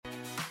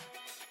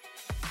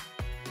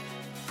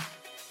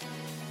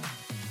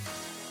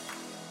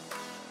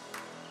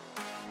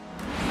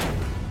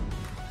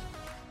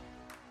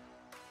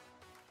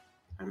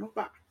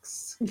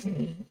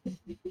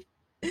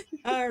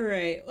All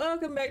right,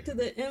 welcome back to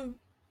the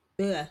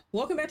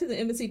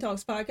Embassy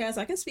Talks podcast.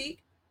 I can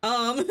speak.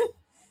 Um,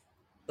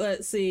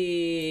 let's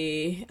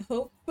see.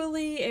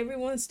 Hopefully,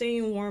 everyone's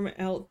staying warm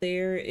out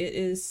there. It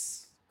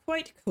is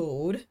quite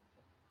cold,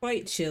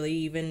 quite chilly,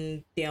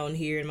 even down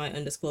here in my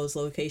undisclosed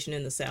location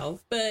in the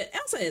south. But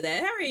outside of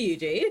that, how are you,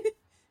 Jade?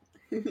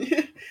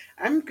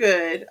 I'm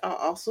good.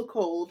 Also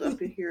cold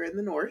up in here in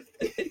the north.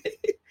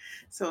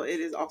 So it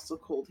is also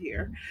cold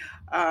here.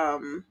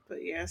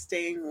 But yeah,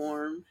 staying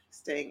warm,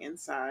 staying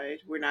inside.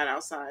 We're not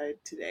outside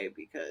today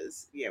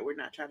because, yeah, we're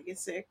not trying to get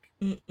sick.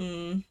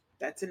 Mm-mm.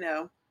 That's a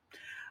no.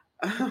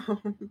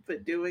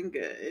 But doing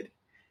good.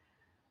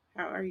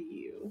 How are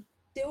you?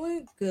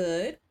 Doing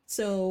good.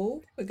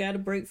 So I got a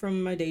break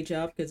from my day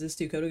job because it's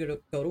too cold to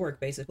go to work,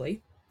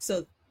 basically.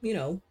 So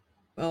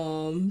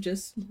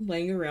just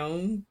laying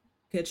around,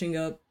 catching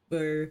up,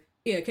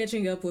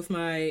 catching up with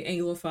my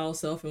Anglophile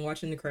self and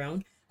watching The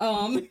Crown.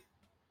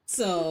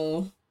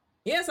 So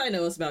yes, I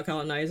know it's about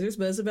colonizers,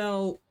 but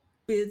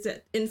it's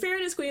in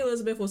fairness, Queen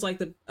Elizabeth was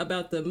like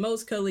about the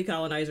most cuddly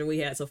colonizer we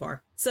had so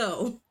far.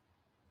 So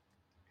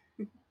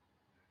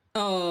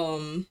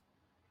um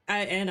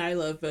I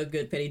love a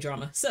good petty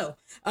drama. So,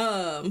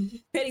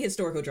 petty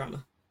historical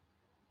drama.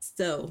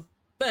 So,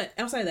 but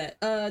outside of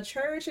that,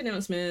 church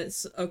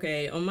announcements.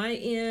 Okay, on my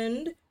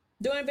end,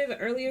 doing a bit of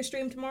an earlier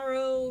stream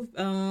tomorrow.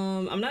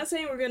 I'm not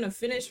saying we're gonna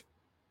finish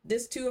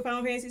this 2 of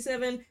Final Fantasy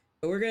 7,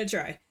 but we're gonna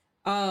try.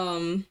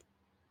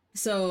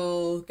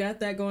 So got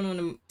that going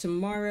on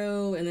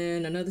tomorrow, and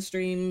then another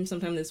stream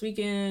sometime this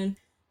weekend.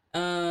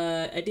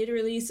 I did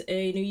release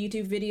a new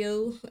YouTube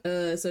video.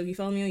 So if you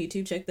follow me on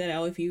YouTube, check that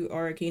out if you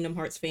are a Kingdom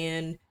Hearts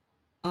fan.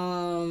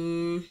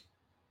 Um,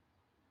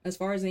 as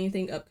far as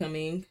anything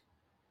upcoming,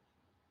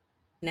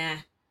 nah.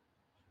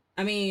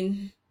 I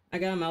mean, I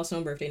got a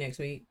milestone birthday next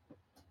week.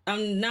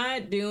 I'm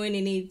not doing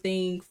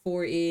anything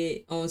for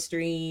it on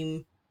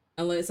stream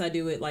unless I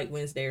do it like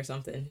Wednesday or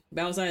something.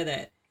 But outside of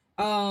that,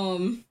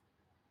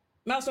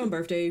 milestone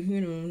birthday,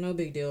 no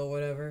big deal,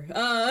 whatever.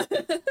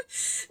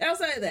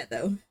 Outside of that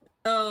though,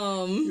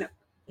 No,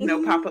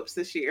 no pop ups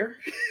this year.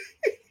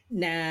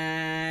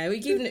 nah, we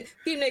keeping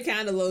it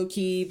kind of low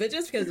key, but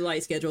just because of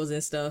light schedules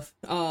and stuff.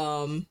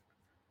 But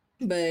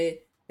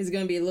it's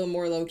gonna be a little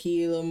more low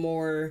key, a little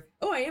more.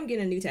 Oh, I am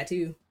getting a new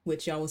tattoo,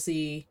 which y'all will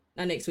see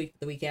not next week, but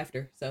the week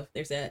after. So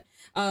there's that.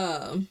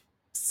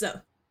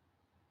 So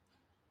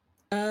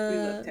We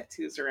love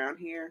tattoos around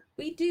here.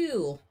 we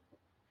do.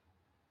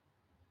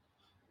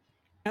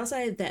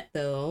 Outside of that,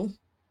 though,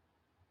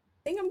 I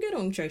think I'm good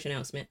on church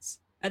announcements.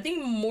 I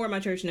think more of my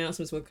church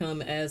announcements will come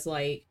as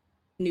like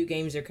new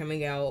games are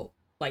coming out,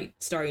 like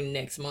starting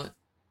next month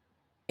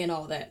and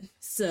all that.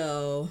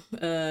 So,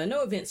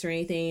 no events or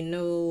anything,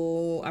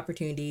 no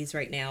opportunities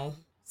right now.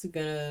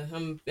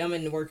 I'm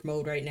in work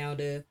mode right now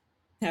to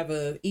have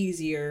a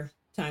easier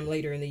time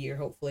later in the year,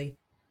 hopefully.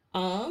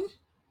 Um,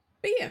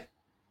 but yeah.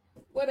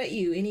 What about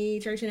you? Any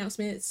church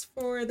announcements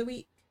for the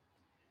week?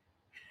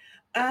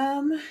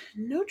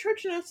 No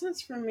church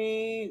announcements for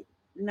me.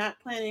 Not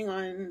planning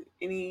on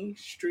any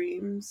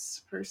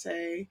streams per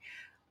se.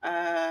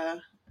 Uh,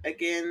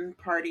 Again,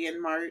 party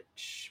in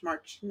March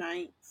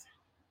 9th.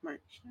 March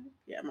 9th?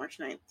 Yeah, March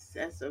 9th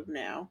as of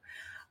now.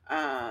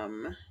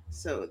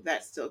 So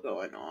that's still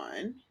going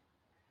on.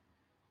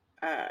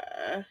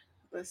 Uh,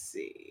 let's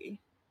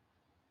see.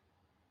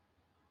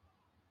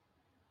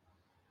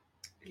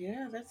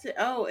 Yeah, that's it.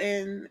 Oh,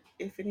 and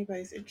if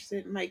anybody's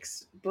interested,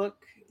 Mike's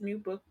new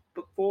book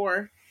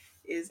 4,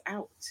 is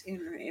out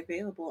and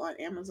available on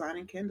Amazon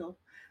and Kindle.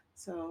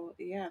 So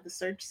yeah, the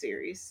Search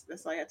series.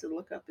 That's all I have to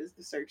look up is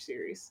the Search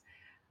series.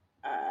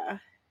 Uh,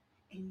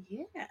 and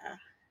yeah,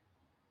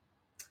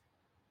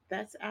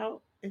 that's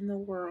out in the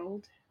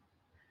world.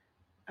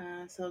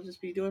 So I'll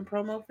just be doing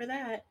promo for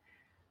that.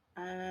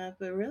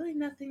 But really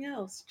nothing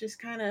else.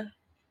 Just kind of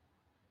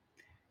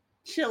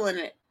chilling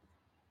it.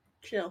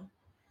 Chill.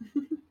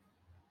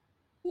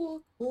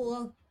 Cool,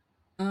 cool.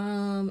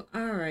 All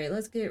right,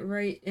 let's get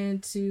right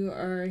into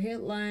our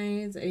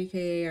headlines,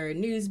 aka our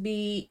news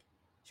beat.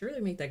 Should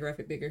really make that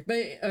graphic bigger,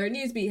 but our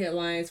news beat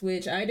headlines,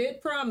 which I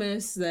did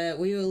promise that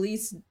we will at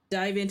least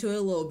dive into it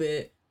a little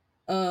bit.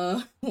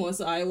 Once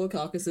the Iowa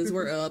caucuses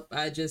were up,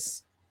 I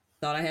just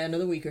thought I had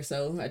another week or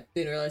so. I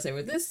didn't realize they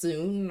were this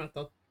soon. I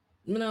thought,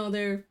 no,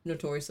 they're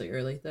notoriously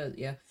early.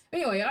 Yeah.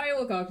 Anyway,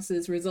 Iowa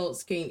caucuses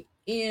results came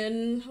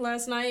in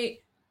last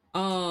night.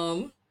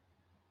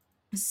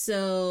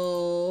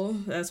 So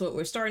that's what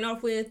we're starting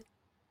off with.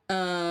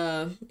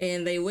 And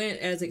they went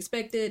as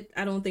expected.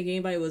 I don't think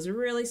anybody was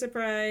really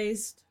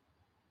surprised.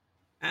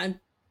 I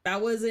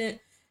wasn't.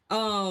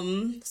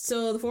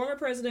 So the former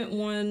president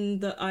won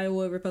the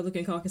Iowa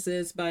Republican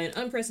caucuses by an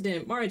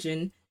unprecedented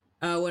margin.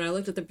 When I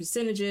looked at the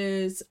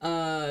percentages,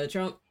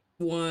 Trump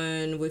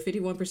won with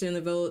 51% of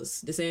the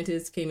votes.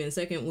 DeSantis came in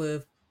second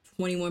with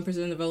 21%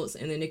 of the votes,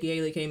 and then Nikki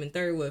Haley came in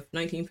third with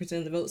 19%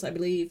 of the votes, I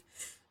believe.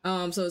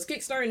 So it's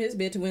kickstarting his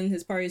bid to win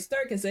his party's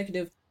third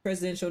consecutive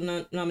presidential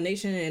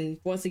nomination and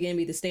once again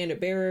be the standard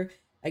bearer,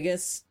 I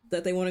guess,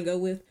 that they want to go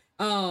with.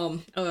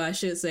 I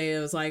should say it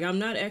was like I'm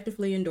not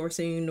actively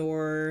endorsing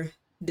nor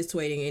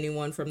dissuading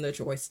anyone from their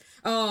choice.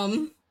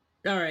 All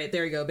right,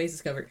 there you go,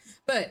 bases covered.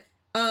 But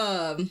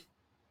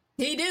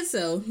he did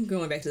so.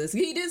 Going back to this,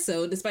 he did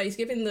so despite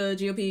skipping the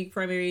GOP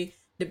primary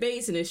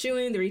debates and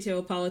eschewing the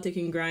retail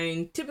politicking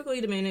grind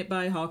typically demanded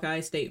by Hawkeye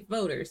state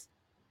voters.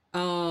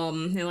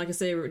 And like I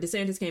said,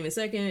 DeSantis came in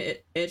second.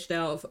 It edged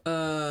out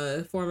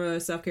former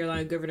South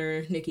Carolina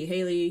Governor Nikki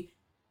Haley.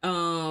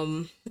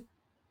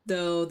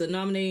 Though the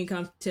nominating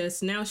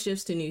contest now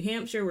shifts to New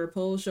Hampshire, where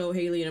polls show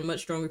Haley in a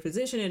much stronger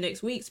position in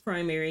next week's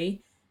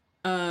primary.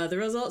 The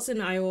results in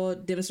Iowa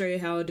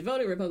demonstrated how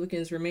devoted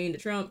Republicans remained to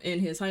Trump in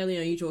his highly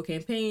unusual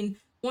campaign,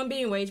 one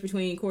being waged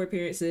between court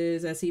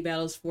appearances as he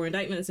battles for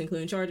indictments,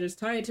 including charges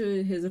tied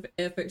to his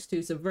efforts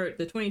to subvert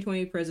the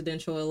 2020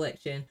 presidential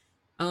election.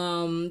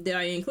 Did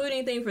I include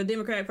anything for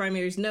Democratic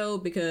primaries? No,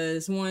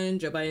 because one,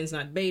 Joe Biden's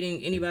not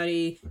debating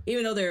anybody,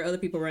 even though there are other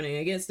people running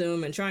against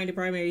him and trying to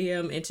primary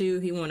him, and two,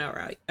 he won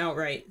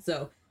outright.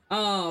 So,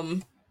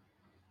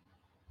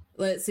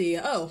 let's see.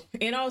 Oh,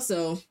 and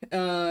also,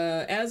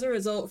 as a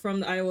result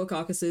from the Iowa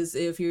caucuses,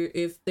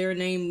 if their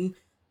name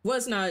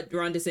was not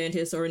Ron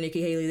DeSantis or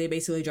Nikki Haley, they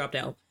basically dropped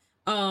out.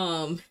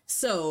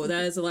 So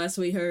that is the last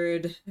we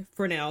heard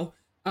for now.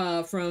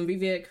 From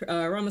Vivek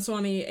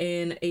Ramaswamy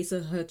and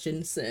Asa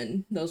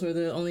Hutchinson. Those were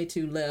the only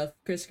two left.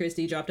 Chris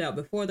Christie dropped out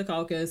before the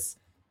caucus.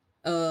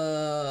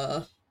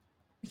 I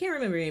can't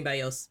remember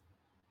anybody else.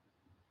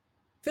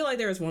 Feel like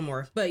there was one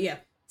more, but yeah.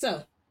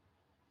 So,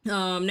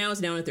 now it's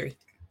down to 3.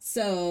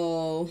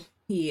 So,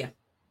 yeah.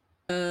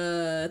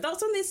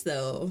 Thoughts on this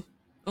though?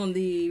 On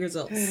the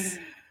results?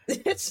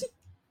 That's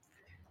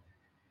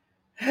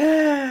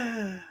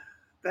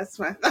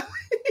my thought.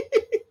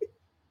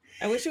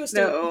 I wish it was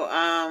still.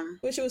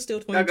 Wish it was still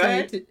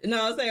 2022.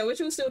 No, I was saying I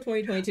wish it was still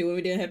 2022 when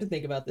we didn't have to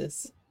think about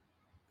this.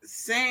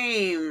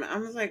 Same. I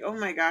was like, oh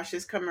my gosh,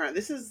 it's coming around.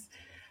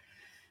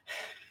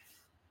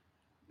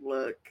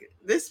 Look,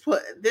 this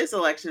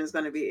election is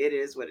going to be. It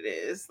is what it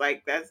is.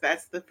 Like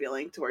that's the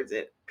feeling towards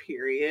it.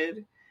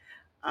 Period.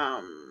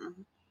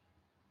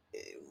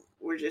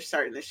 We're just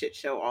starting the shit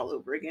show all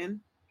over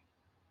again.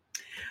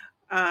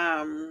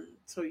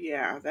 So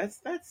yeah,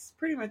 that's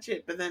pretty much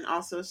it. But then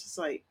also it's just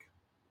like,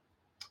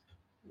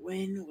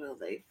 when will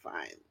they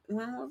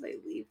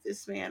leave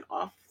this man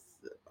off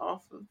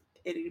of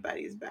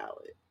anybody's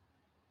ballot?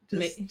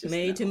 Just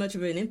made too much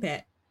of an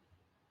impact,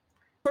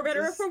 for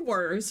better or for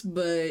worse.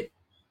 But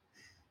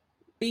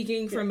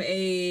speaking from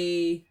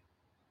a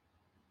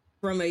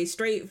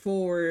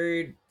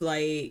straightforward,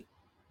 like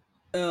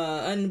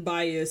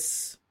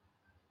unbiased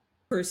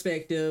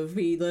perspective,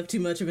 he left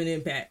too much of an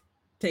impact.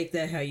 Take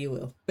that how you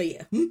will. But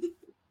yeah.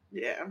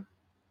 Yeah.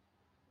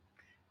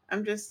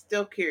 I'm just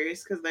still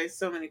curious because there's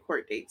so many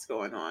court dates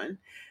going on.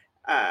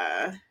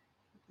 Many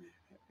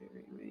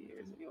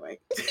years anyway.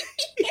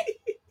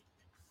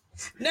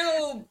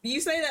 No,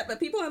 you say that, but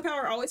people in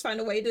power always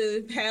find a way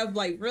to have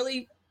like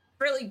really,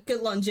 really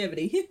good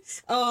longevity.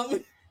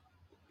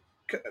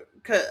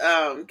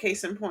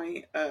 Case in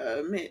point,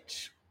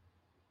 Mitch.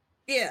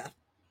 Yeah.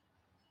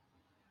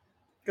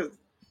 Because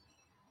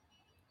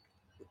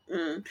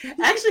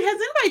actually,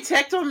 has anybody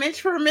checked on Mitch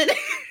for a minute?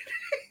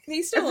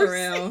 He's still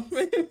around.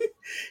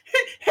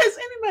 Has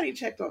anybody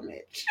checked on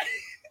Mitch?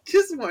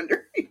 Just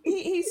wondering.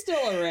 He's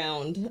still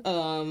around.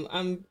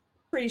 I'm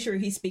pretty sure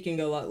he's speaking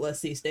a lot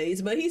less these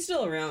days, but he's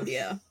still around.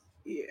 Yeah.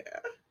 Yeah.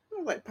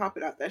 I'm like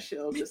popping out that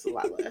shell just a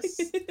lot less.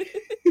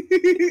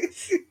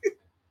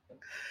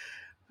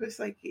 It's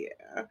like,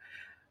 yeah.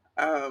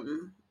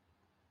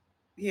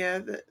 Yeah,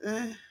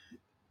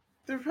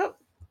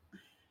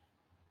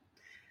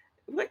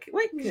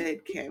 what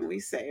good can we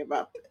say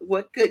about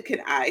what good can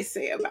I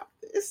say about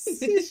this?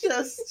 It's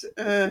just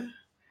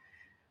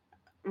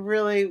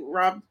really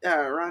Ron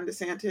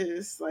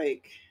DeSantis,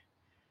 like.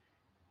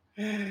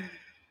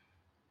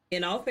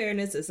 In all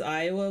fairness, it's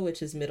Iowa,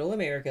 which is middle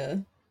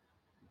America.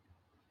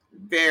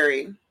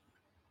 Very,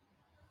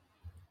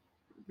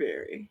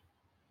 very.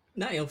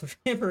 Not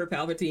Emperor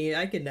Palpatine.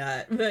 I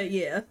cannot, but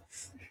yeah.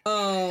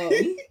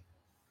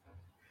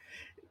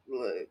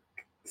 Look,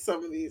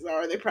 some of these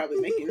they're probably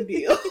making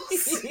deals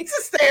to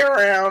stay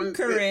around.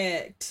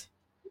 Correct.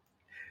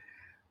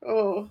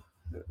 Oh,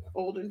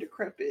 old and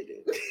decrepit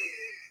and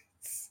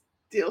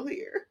still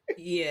here.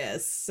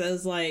 Yes. So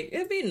it's like,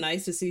 it'd be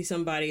nice to see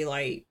somebody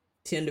like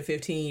 10 to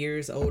 15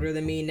 years older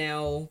than me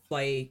now,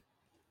 like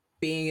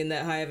being in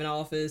that high of an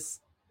office,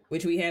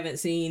 which we haven't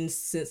seen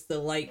since the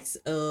likes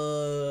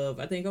of,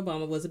 I think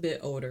Obama was a bit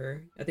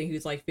older. I think he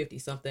was like 50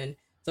 something.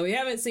 So we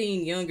haven't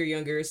seen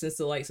younger since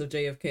the likes of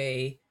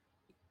JFK.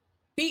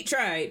 Pete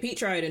tried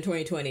in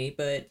 2020,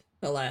 but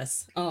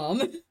alas,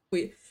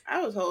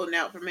 I was holding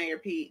out for Mayor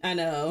Pete. I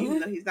know, even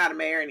though he's not a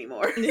mayor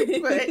anymore.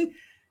 But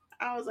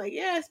I was like,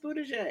 yes,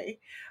 Buttigieg.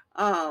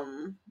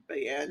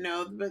 But yeah,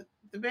 no. But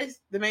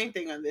the main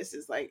thing on this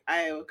is like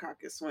Iowa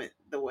caucus went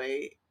the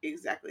way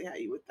exactly how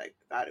you would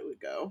thought it would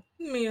go.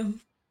 Yeah.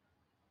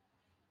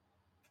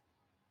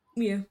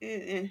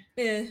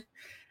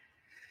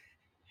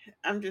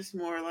 I'm just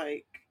more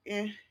like,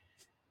 yeah.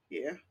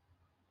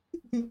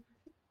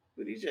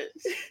 Booty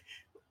just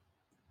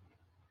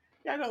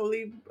y'all gonna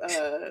leave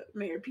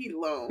Mayor Pete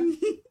alone.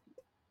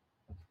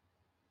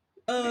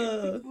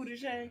 Mayor uh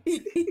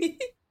Buttigieg.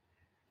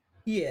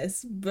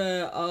 yes,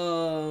 but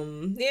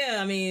yeah,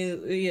 I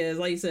mean, yeah,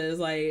 like you said, it's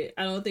like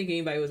I don't think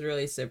anybody was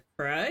really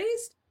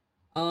surprised.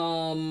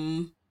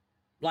 Um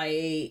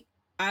like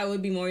I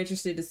would be more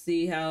interested to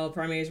see how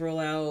primaries roll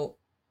out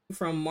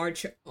from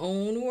March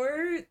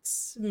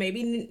onwards.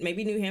 Maybe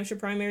New Hampshire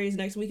primaries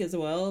next week as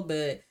well,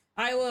 but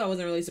Iowa I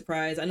wasn't really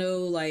surprised. I know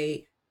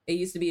like it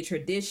used to be a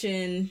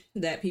tradition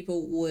that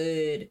people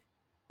would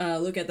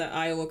look at the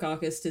Iowa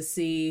caucus to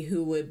see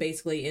who would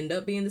basically end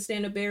up being the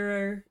stand-up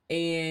bearer,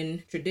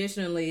 and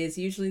traditionally it's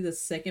usually the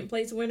second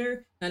place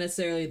winner, not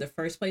necessarily the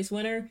first place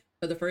winner,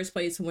 but the first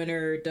place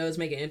winner does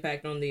make an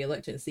impact on the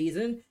election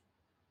season.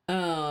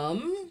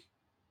 um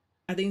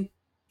I think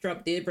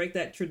Trump did break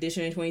that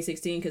tradition in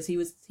 2016 because he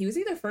was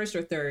either first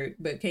or third,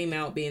 but came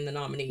out being the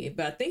nominee.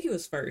 But I think he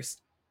was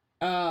first.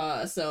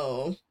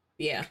 So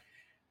yeah.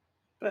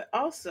 But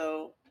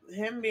also,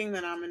 him being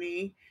the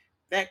nominee,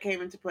 that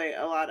came into play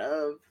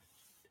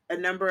a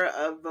number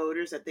of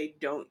voters that they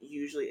don't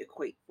usually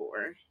equate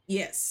for.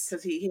 Yes.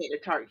 Because he hit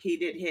a target, he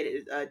did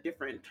hit a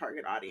different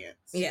target audience.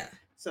 Yeah.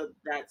 So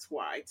that's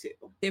why too.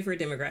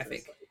 Different So it's demographic.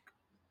 like,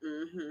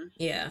 mm-hmm.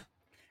 Yeah.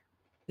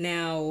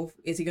 Now,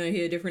 is he going to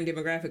hit a different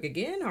demographic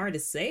again? Hard to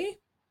say.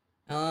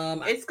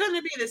 It's going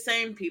to be the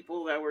same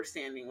people that were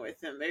standing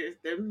with him.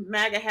 The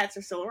MAGA hats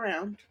are still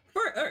around.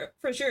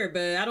 For sure,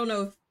 but I don't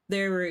know if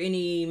there were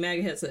any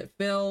MAGA hats that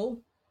fell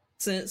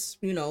since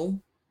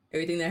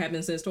everything that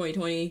happened since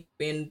 2020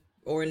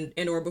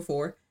 or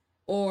before,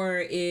 or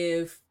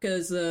if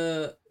because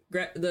the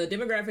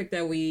demographic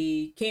that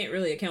we can't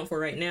really account for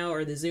right now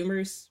are the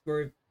Zoomers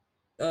or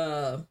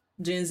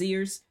Gen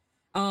Zers,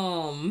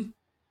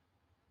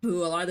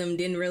 who a lot of them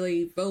didn't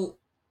really vote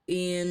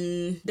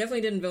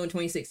definitely didn't vote in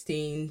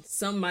 2016.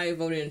 Some might have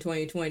voted in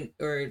 2020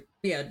 or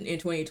yeah in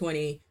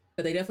 2020,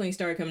 but they definitely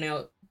started coming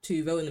out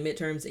to vote in the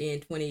midterms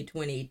in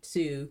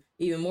 2022.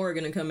 Even more are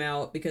going to come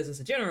out because it's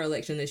a general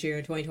election this year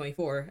in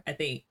 2024. I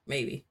think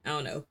maybe I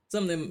don't know.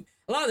 Some of them,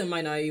 a lot of them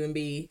might not even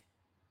be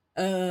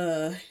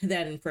that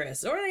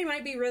impressed, or they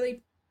might be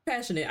really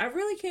passionate. I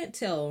really can't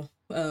tell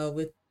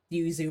with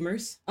you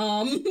Zoomers.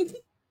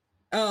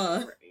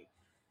 uh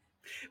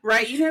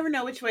right. You never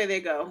know which way they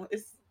go.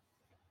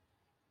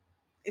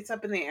 It's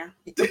up in the air.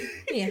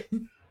 yeah.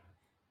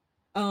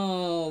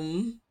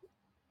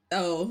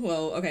 Oh,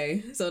 well,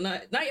 okay. So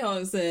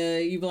Nighthawk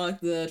said you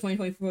blocked the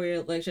 2024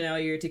 election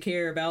out year to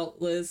care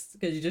about list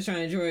because you're just trying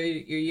to enjoy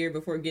your year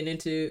before getting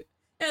into.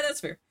 Yeah, that's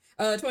fair.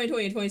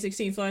 2020 and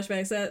 2016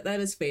 flashbacks. That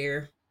is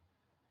fair.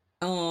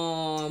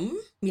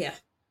 Yeah.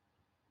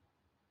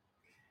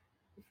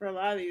 For a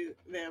lot of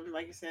them,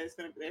 like you said, it's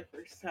going to be their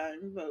first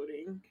time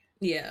voting.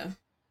 Yeah.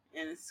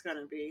 And it's going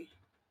to be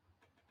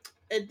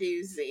a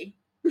doozy.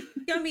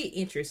 It's gonna be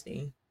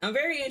interesting. I'm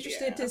very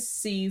interested to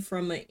see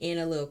from an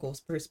analytical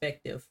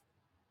perspective.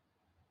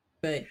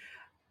 But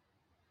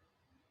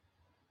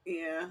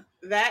yeah,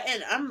 that,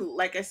 and I'm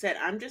like I said,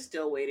 I'm just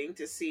still waiting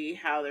to see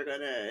how they're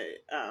gonna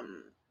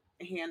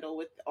handle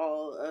with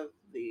all of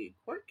the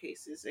court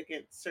cases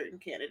against certain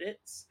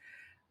candidates,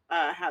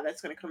 how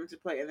that's going to come into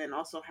play, and then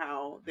also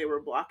how they were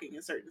blocking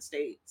in certain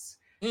states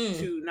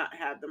to not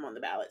have them on the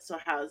ballot. So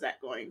how is that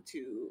going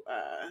to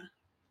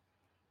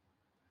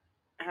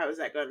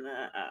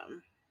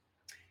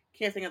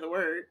can't think of the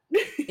word.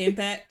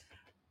 impact.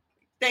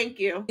 Thank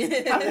you.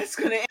 How that's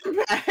going to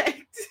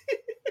impact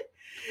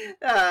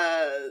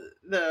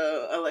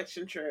the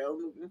election trail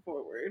moving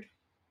forward.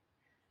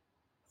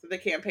 So the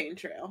campaign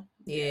trail.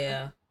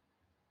 Yeah.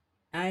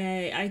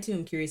 I too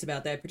am curious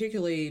about that,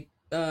 particularly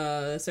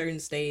certain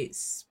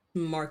states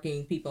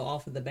marking people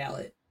off of the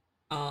ballot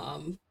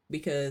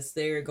because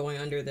they're going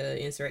under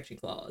the insurrection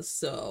clause.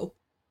 So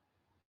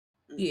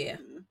yeah.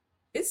 Mm-hmm.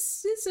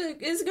 It's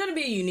going to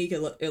be a unique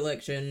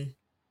election.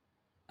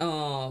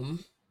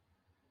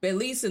 At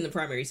least in the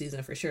primary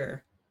season for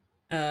sure.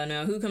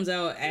 Now, who comes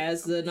out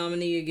as the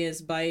nominee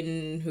against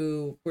Biden,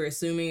 who we're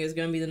assuming is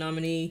going to be the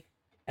nominee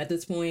at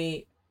this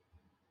point?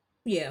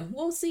 Yeah,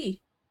 we'll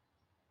see.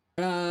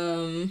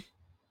 Choices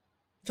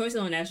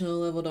on a national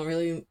level don't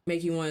really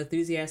make you want to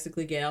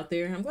enthusiastically get out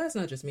there. I'm glad it's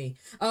not just me.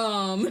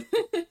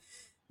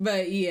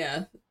 But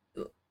yeah,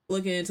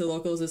 looking into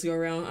locals this go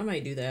around, I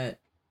might do that.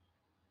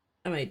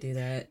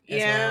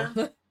 Yeah. As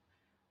well.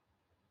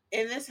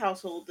 In this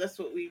household, that's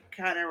what we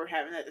kind of were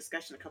having that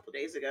discussion a couple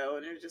days ago,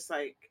 and it was just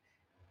like,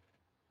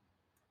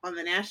 on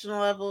the national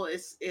level,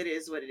 it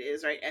is what it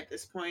is, right? At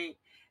this point,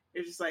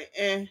 it's just like,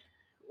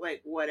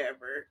 like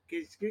whatever.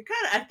 Because you're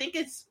kind of, I think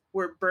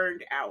we're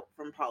burned out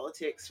from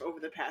politics over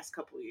the past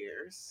couple of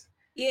years.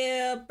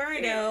 Yeah,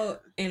 burned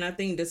out, and I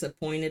think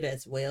disappointed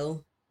as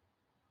well.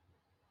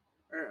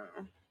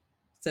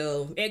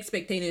 So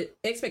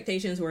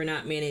expectations were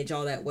not managed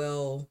all that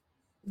well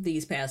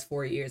these past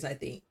 4 years, I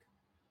think.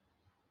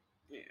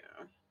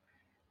 Yeah.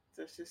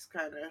 So it's just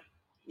kind of,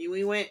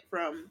 we went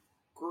from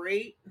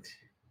great,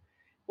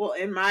 well,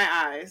 in my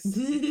eyes,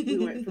 we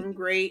went from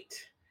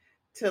great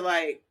to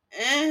like,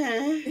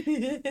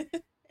 and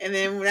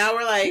then now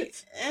we're like,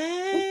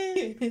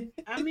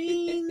 I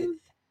mean,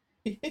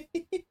 we're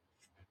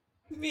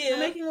Yeah.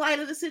 making light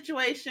of the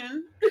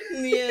situation.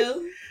 Yeah.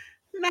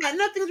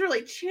 Nothing's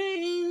really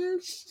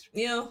changed,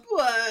 Yeah.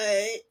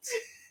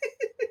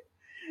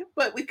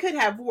 but we could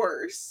have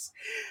worse.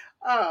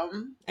 I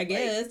Like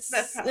that's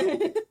guess. how.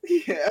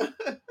 Yeah.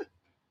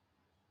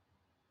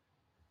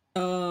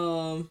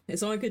 If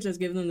someone could just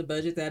give them the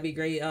budget, that'd be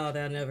great. Oh,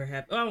 that'll never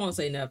happen. Well, I won't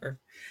say never,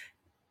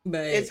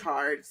 It's but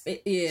hard, yeah.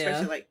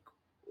 especially like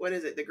what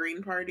is it, the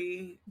Green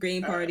Party?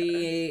 Green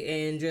Party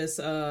and just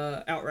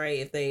outright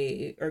if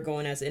they are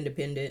going as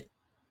independent.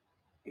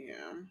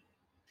 Yeah,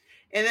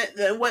 and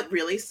then what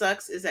really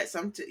sucks is that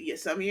some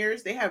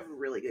years they have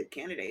really good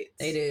candidates.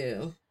 They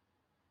do,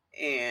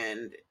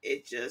 and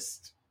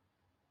it's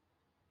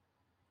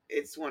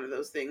one of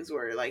those things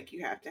where like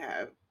you have to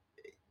have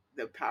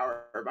the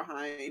power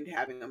behind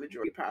having a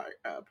majority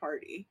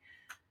party,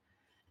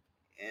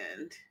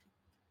 and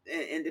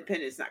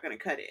independent's not going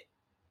to cut it.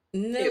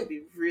 nope.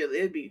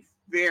 It'd be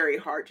very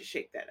hard to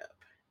shake that up.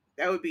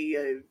 That would be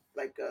a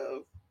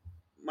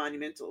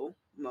monumental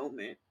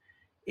moment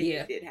if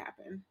Yeah, it did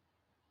happen.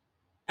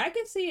 I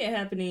could see it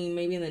happening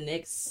maybe in the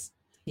next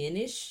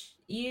 10-ish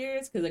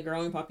years because the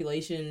growing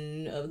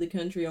population of the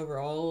country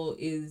overall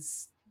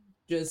is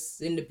just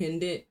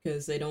independent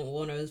because they don't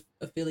want to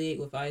affiliate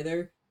with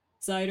either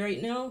side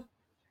right now.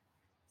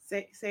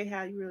 Say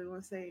how you really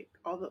want to say it.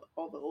 All the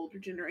older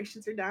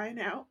generations are dying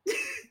out.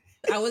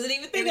 I wasn't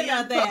even thinking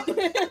about that.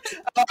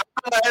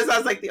 I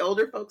was like, the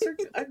older folks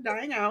are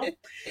dying out,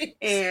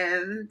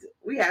 and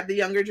we have the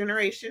younger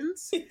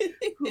generations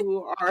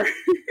who are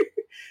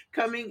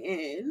coming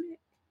in.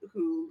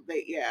 So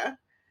yeah,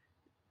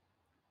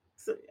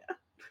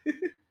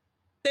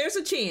 There's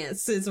a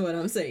chance, is what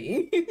I'm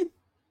saying.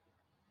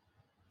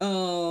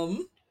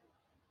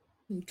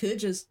 Could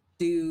just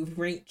do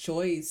ranked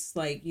choice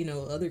like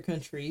other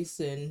countries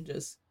and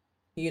just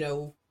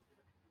even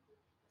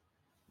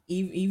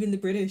the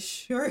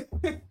British or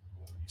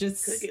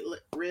just could get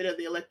rid of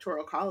the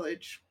electoral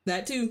college.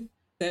 That too.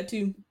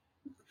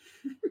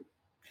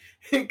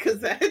 Because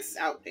that's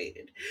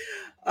outdated.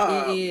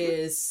 It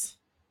is.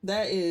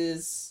 That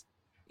is.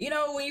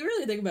 When you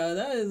really think about it,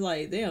 that is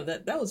like, damn,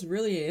 that was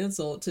really an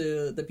insult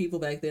to the people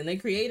back then. They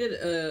created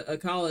a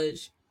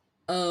college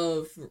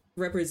of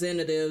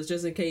representatives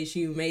just in case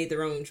you made the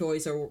wrong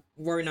choice or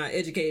were not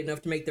educated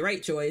enough to make the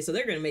right choice. So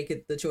they're going to make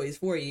it the choice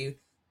for you.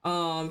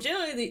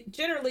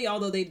 Generally,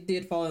 although they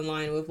did fall in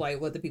line with like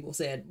what the people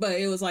said, but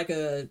it was like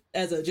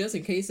as a just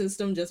in case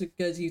system, just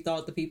because you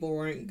thought the people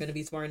weren't going to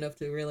be smart enough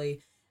to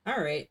really. All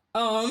right.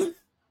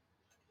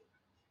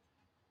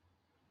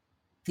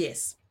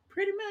 Yes.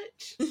 Pretty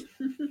much. It's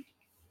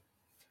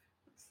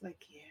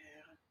like, yeah.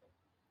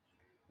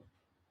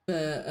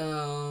 But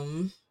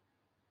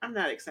I'm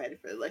not excited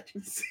for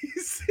election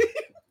season.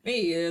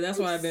 Me either. That's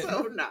why I've been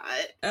so not.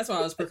 That's why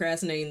I was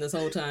procrastinating this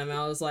whole time.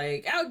 I was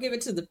like, I'll give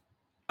it to the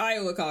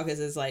Iowa caucus.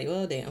 It's like,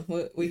 well, damn,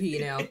 we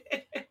here now.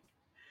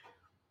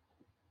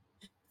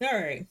 All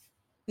right.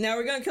 Now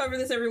we're gonna cover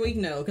this every week,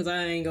 no, because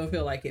I ain't gonna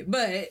feel like it.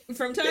 But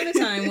from time to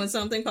time, when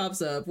something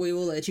pops up, we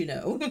will let you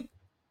know.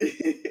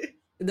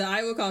 The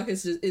Iowa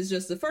caucus is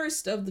just the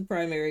first of the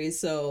primaries,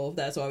 so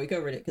that's why we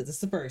covered it, because it's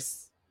the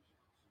first.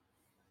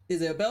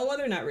 Is it a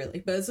bellwether? Not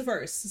really, but it's the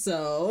first.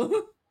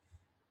 So,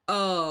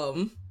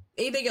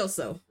 anything else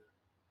though?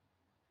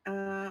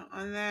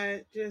 On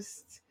that,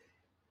 just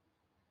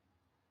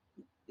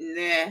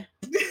nah,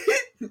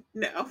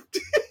 no.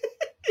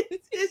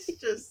 It's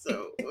just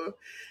so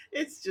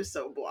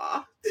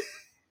blah.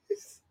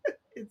 It's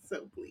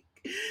so bleak.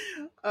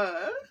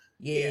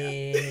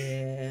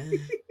 Yeah.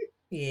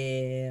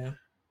 Yeah.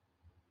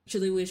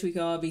 Truly wish we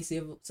could all be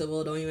civil.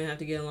 Don't even have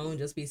to get along,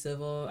 just be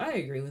civil. I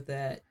agree with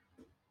that.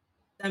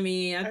 I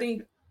mean, I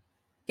think,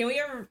 can we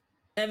ever,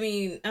 I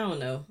mean, I don't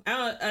know.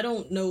 I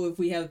don't know if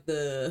we have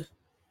the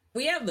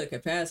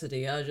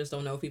capacity. I just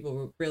don't know if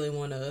people really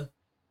want to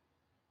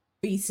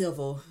be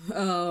civil.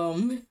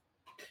 Right.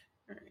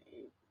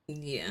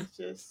 Yeah. It's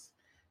just,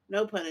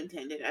 no pun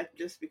intended, I've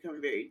just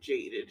become very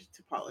jaded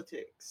to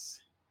politics.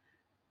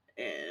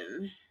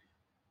 And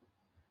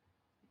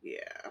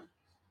yeah.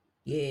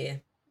 Yeah.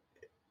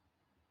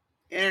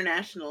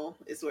 International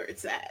is where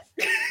it's at.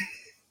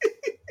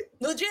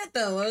 Legit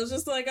though, I was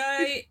just like,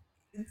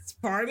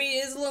 part of me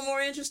is a little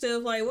more interested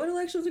of like, what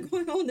elections are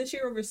going on this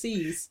year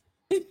overseas?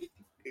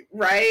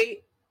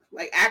 Right?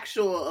 Like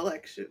actual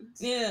elections.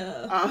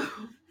 Yeah.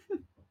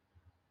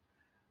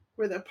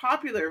 Where the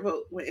popular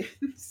vote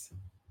wins.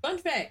 Fun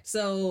fact.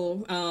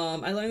 So,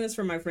 I learned this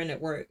from my friend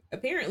at work.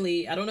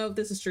 Apparently, I don't know if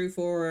this is true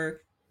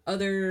for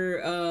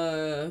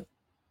other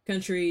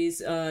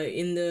countries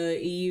in the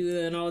EU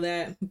and all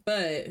that,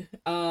 but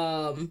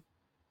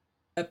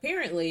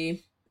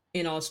apparently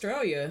in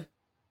Australia,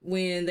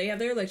 when they have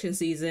their election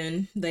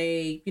season,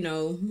 they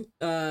do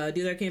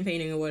their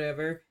campaigning or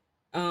whatever,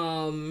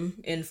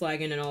 and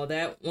flagging and all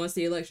that. Once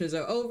the elections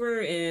are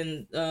over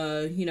and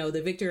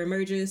the victor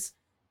emerges,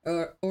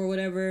 or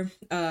whatever.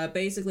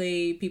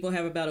 Basically, people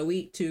have about a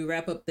week to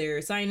wrap up their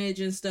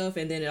signage and stuff,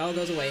 and then it all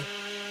goes away.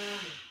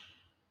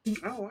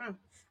 Oh wow.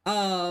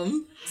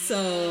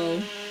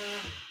 So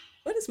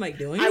what is Mike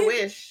doing? I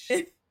wish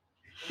you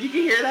can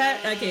hear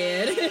that. I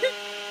can.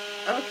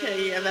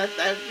 Okay, yeah,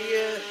 that'd be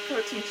a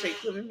protein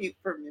shake. Let me mute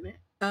for a minute.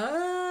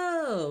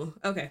 Oh,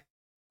 okay.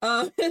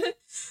 Um,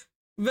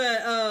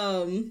 but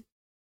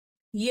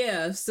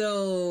yeah.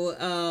 So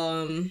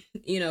I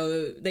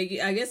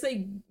guess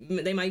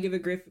they might give a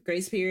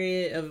grace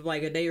period of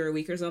like a day or a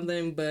week or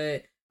something,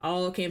 but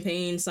all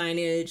campaign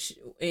signage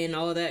and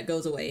all of that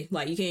goes away.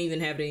 Like you can't even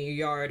have it in your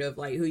yard of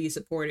like who you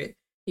supported.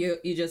 You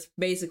just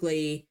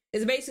basically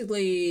it's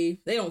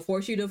basically they don't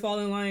force you to fall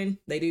in line.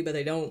 They do, but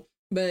they don't.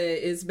 But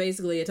it's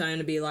basically a time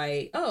to be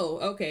like, oh,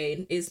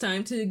 okay, it's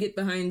time to get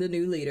behind the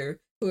new leader,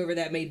 whoever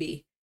that may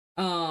be.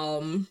 But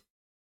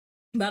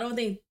I don't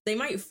think they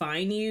might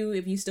fine you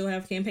if you still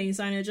have campaign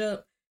signage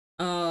up.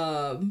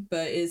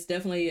 But it's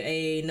definitely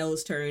a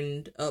nose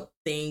turned up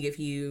thing if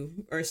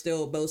you are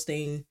still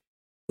boasting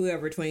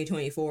whoever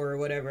 2024 or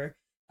whatever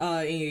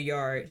in your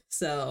yard.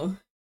 So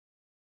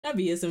that'd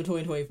be some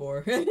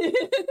 2024.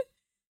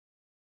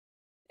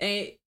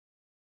 Hey,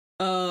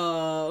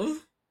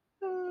 um,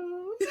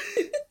 Oh.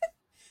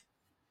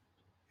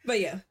 but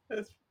yeah.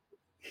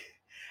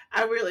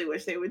 I really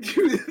wish they would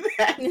do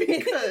that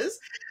because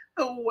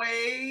the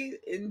way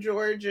in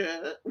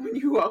Georgia when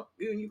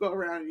you go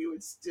around and you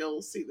would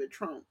still see the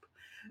Trump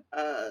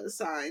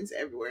signs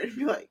everywhere and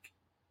be like,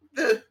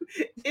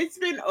 it's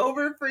been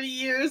over for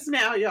years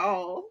now,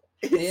 y'all.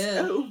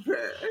 It's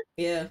over.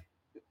 Yeah.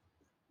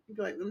 You'd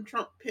be like them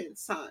Trump pin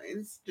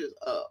signs just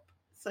up.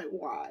 It's like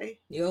why?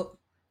 Yep.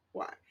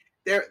 Why?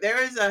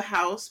 There is a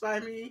house by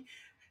me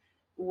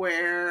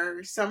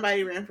where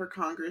somebody ran for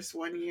Congress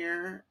one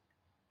year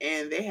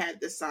and they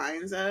had the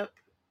signs up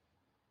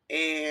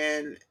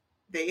and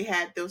they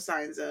had those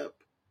signs up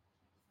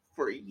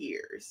for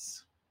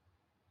years.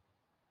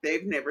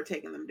 They've never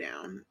taken them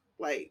down.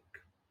 Like,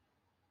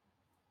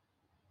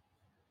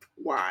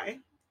 why?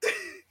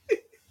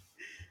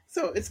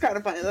 So it's kind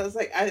of funny. I was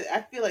like,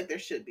 I feel like there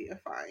should be a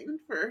fine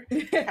for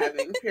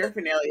having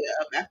paraphernalia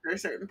up after a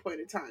certain point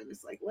in time.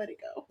 It's like, let it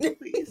go,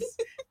 please.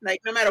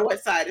 Like, no matter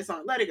what side it's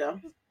on, let it go.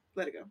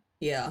 Let it go.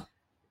 Yeah.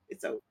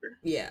 It's over.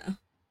 Yeah.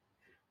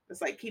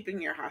 It's like keeping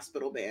your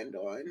hospital band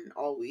on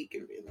all week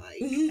and being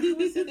like, I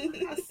was in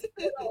the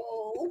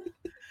hospital.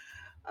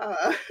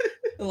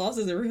 The loss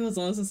is a real as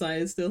long as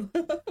society is still.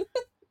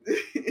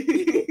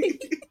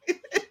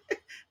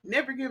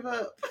 Never give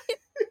up.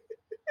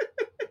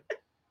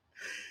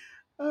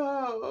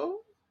 Oh.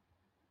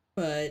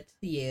 But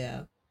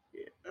yeah.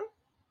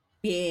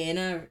 Yeah, and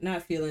I'm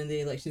not feeling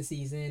the election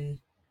season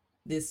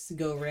this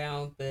go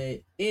round,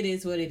 but it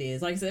is what it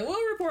is. Like I said,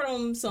 we'll report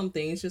on some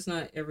things, just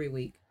not every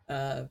week.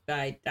 I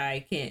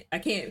can't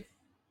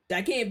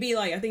be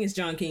like I think it's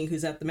John King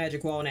who's at the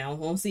magic wall now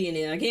on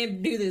CNN. I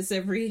can't do this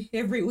every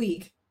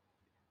week.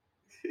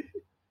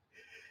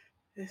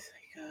 It's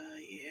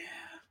like,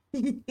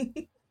 yeah.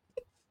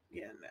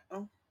 Yeah,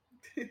 no.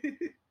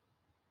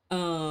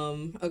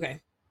 Okay.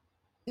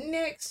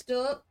 Next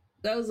up,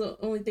 that was the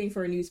only thing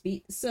for a news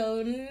beat.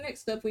 So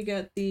next up, we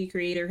got the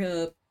Creator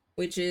Hub,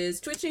 which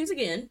is Twitch news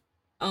again.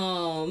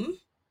 And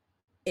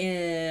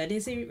I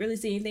didn't really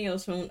see anything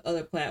else from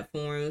other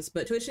platforms,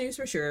 but Twitch news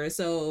for sure.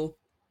 So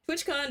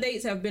TwitchCon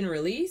dates have been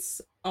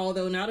released,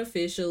 although not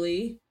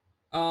officially.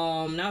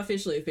 Not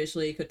officially.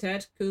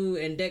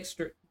 Kotaku and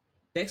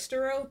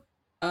Dextero,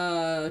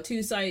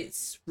 two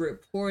sites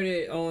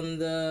reported on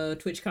the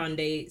TwitchCon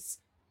dates,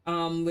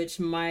 which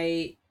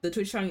the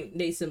TwitchCon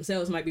dates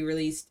themselves might be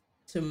released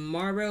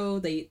tomorrow.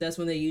 That's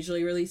when they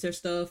usually release their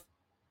stuff.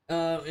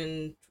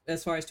 And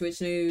as far as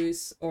Twitch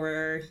news,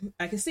 or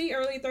I can see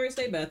early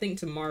Thursday, but I think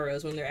tomorrow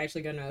is when they're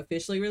actually going to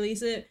officially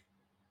release it.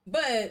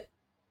 But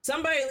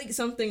somebody leaked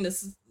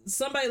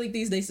somebody leaked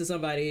these dates to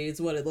somebody.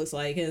 Is what it looks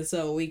like, and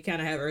so we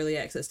kind of have early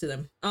access to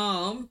them.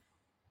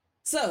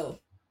 So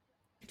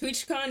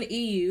TwitchCon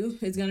EU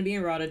is going to be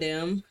in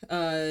Rotterdam,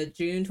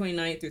 June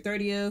 29th through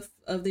 30th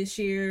of this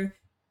year.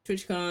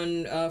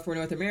 TwitchCon for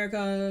North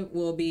America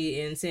will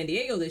be in San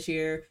Diego this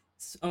year,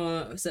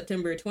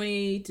 September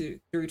 20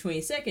 through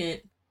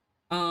 22nd.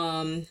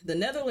 The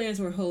Netherlands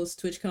will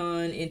host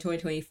TwitchCon in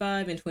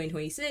 2025 and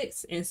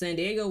 2026, and San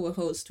Diego will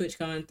host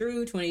TwitchCon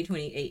through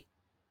 2028.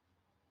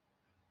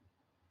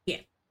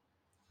 Yeah.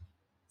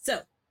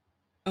 So,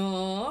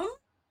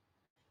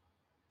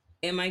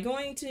 am I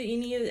going to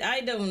any of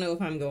I don't know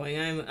if I'm going.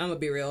 I'm gonna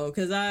be real,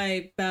 because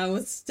I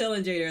was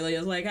telling Jade earlier, I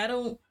was like,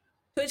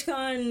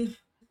 TwitchCon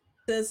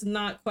does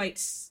not quite,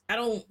 I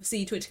don't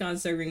see TwitchCon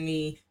serving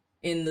me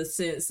in the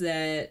sense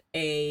that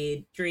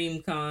a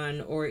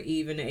DreamCon or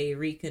even a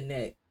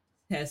Reconnect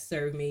has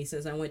served me,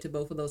 since I went to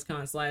both of those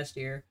cons last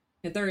year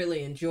and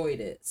thoroughly enjoyed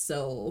it.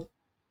 So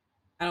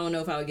I don't know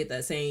if I would get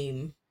that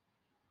same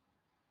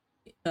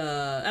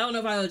I don't know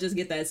if I would just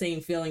get that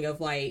same feeling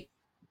of like,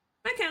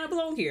 I kind of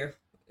belong here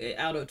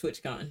out of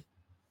TwitchCon.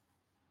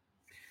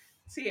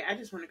 See, I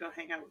just want to go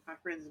hang out with my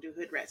friends and do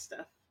hood rat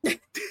stuff.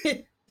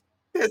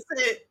 That's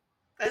it.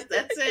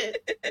 That's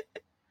it.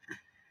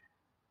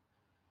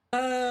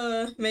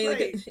 It's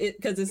Mainly like,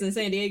 because it's in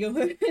San Diego.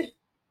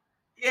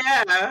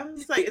 yeah,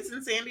 it's like it's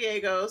in San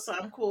Diego, so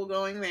I'm cool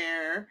going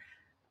there.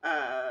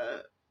 Uh,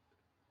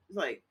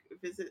 like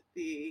visit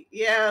the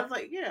yeah,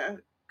 like yeah,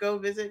 go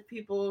visit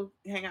people,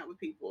 hang out with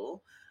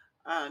people,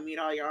 meet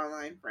all your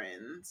online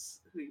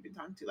friends who you've been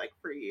talking to like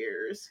for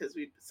years. Because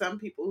we some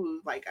people who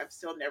like I've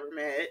still never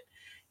met,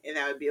 and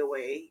that would be a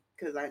way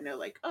because I know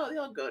like oh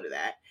they'll go to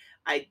that.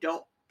 I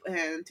don't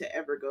plan to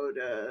ever go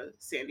to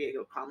San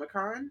Diego Comic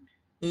Con,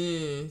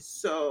 Mm,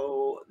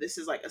 so this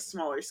is like a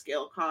smaller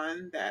scale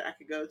con that I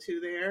could go to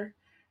there.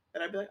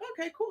 That I'd be like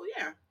okay cool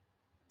yeah,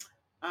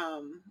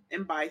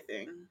 and buy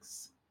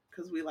things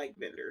because we like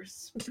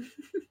vendors.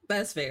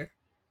 that's fair.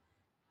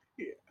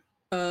 Yeah.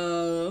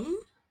 Um,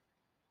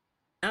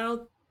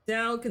 I'll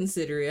I'll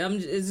consider it.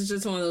 It's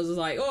just one of those. It's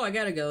like, oh, I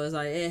gotta go. It's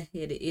like, it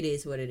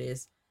is what it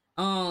is.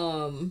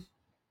 Um,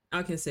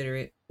 I'll consider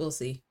it. We'll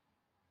see.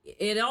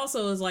 It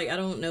also is like I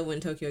don't know when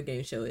Tokyo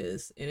Game Show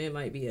is, and it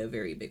might be a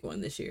very big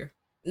one this year.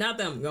 Not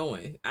that I'm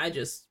going. I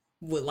just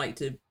would like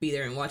to be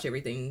there and watch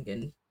everything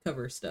and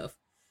cover stuff.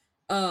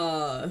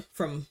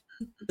 From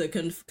the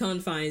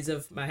confines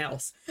of my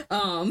house.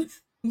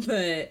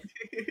 But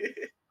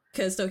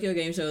because Tokyo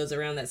Game Show is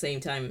around that same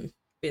time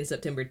in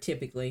September,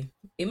 typically.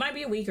 It might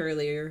be a week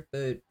earlier,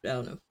 but I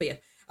don't know. But yeah,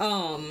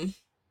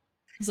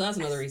 so that's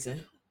I another still,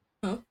 reason.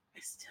 Huh?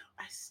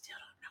 I still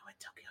don't know what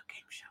Tokyo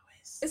Game Show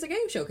is. It's a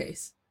game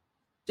showcase,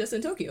 just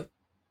in Tokyo.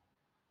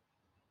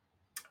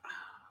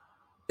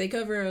 They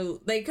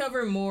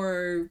cover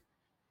more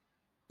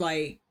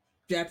like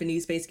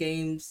Japanese based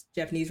games,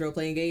 Japanese role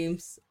playing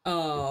games.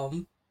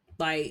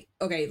 Like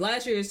okay,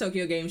 last year's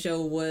Tokyo Game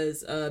Show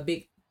was a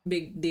big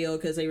deal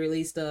because they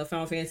released a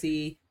Final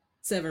Fantasy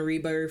VII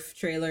Rebirth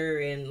trailer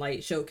and like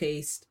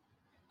showcased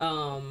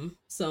some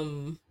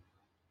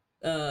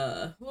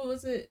what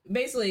was it?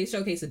 Basically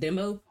showcased a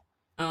demo.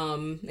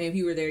 And if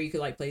you were there, you could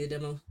like play the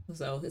demo.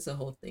 So it's a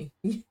whole thing.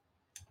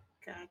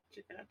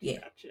 Gotcha, Yeah.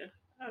 gotcha.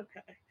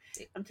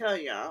 Okay. I'm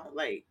telling y'all,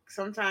 like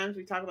sometimes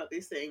we talk about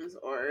these things,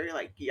 or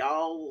like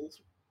y'all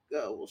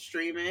will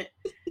stream it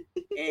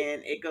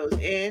and it goes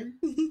in.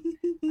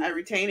 I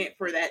retain it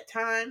for that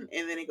time,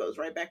 and then it goes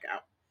right back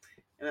out,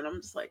 and then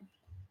I'm just like,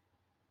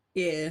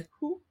 Yeah.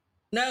 who?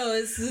 No,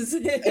 it's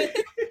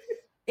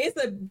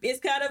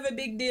kind of a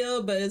big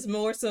deal, but it's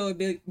more so a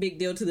big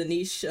deal to the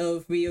niche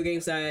of video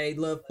games I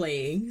love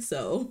playing.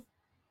 So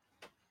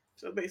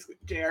So basically,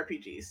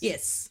 JRPGs.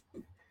 yes.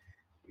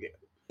 Yeah,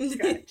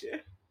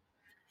 gotcha.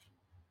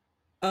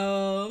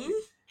 um.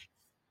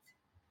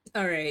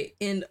 All right.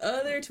 In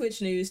other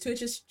Twitch news,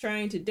 Twitch is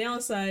trying to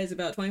downsize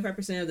about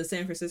 25% of the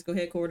San Francisco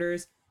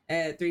headquarters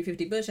at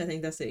 350 Bush. I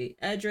think that's the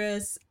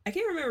address. I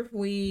can't remember if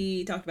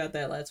we talked about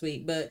that last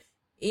week, but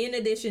in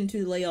addition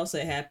to layoffs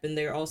that happened,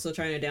 they're also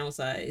trying to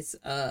downsize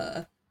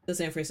the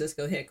San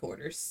Francisco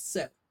headquarters.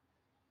 So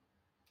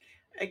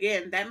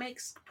Again, that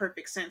makes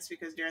perfect sense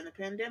because during the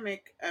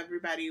pandemic,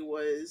 everybody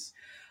was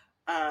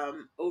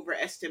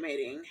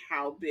overestimating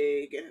how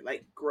big and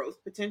like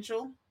growth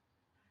potential.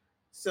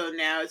 So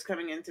now it's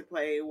coming into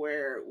play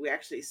where we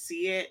actually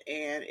see it,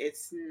 and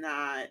it's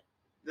not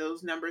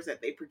those numbers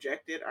that they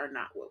projected are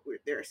not what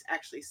they're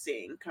actually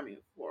seeing coming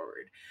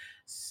forward.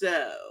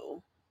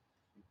 So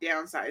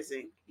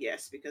downsizing,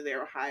 yes, because they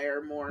will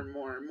hire more and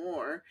more and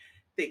more,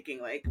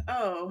 thinking like,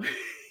 oh,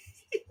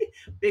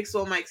 Big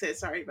Soul Mike said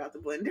sorry about the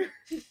blender.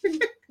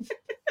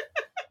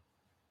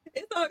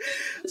 it's all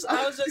good.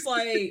 I was just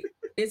like,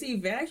 is he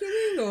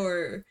vacuuming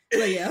or?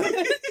 But yeah.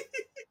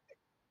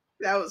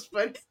 That was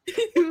funny.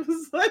 It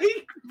was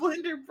like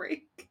blender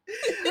break.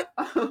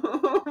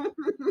 Um,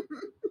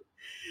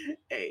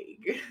 hey,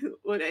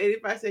 what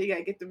if I say you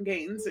gotta get them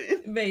gains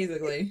in?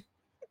 Basically.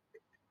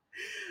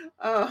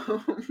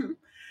 Um,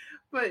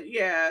 but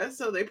yeah,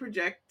 so they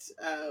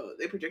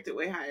projected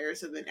way higher.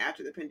 So then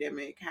after the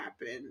pandemic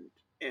happened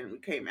and we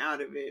came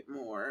out of it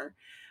more,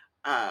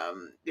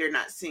 they're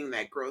not seeing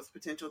that growth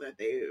potential that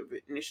they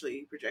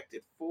initially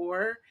projected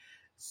for.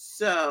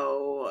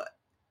 So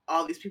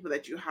all these people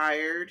that you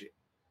hired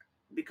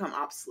become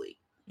obsolete.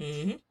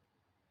 Mm-hmm.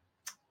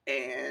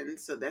 And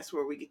so that's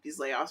where we get these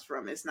layoffs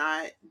from. It's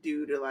not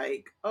due to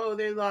like, oh,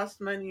 they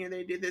lost money and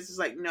they did this. It's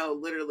like, no,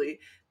 literally,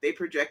 they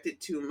projected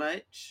too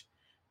much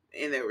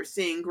and they were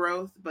seeing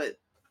growth, but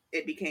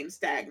it became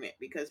stagnant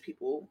because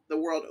the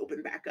world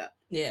opened back up.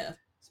 Yeah.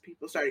 So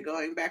people started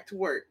going back to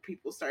work.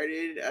 People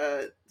started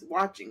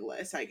watching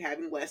less, like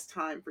having less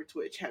time for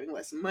Twitch, having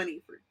less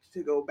money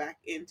to go back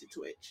into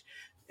Twitch,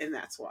 and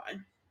that's why.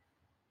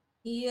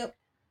 Yep.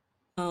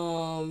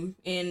 And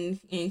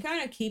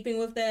kind of keeping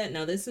with that,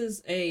 now this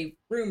is a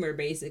rumor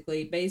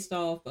basically based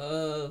off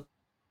of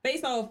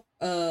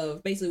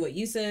basically what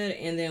you said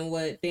and then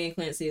what Dan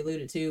Clancy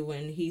alluded to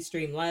when he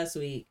streamed last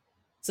week.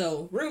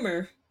 So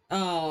rumor,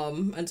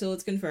 until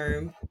it's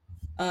confirmed.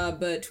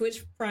 But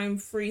Twitch Prime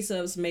free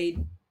subs may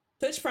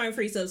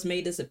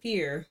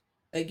disappear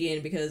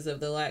again because of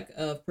the lack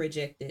of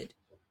projected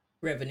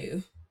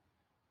revenue.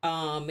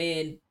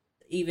 And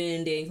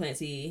even Dan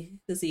Clancy,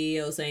 the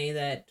CEO, saying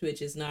that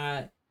Twitch is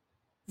not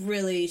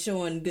really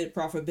showing good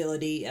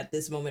profitability at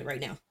this moment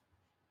right now.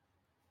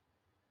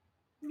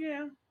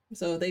 Yeah.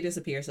 So if they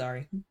disappear,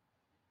 sorry.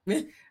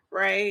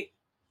 Right.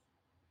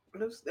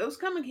 Those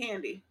come in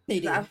handy.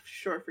 They I do.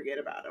 sure forget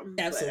about them,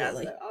 but I'll be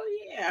Absolutely. like, oh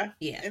yeah,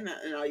 Yeah. and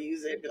I'll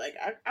use it. Be like,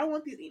 I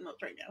want these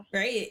emotes right now.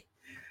 Right?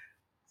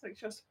 It's like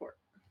show support.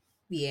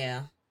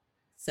 Yeah.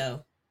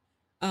 So,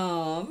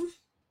 all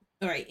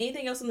right.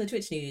 Anything else on the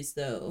Twitch news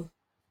though?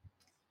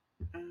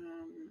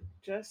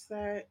 Just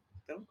that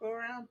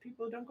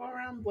people don't go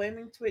around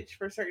blaming Twitch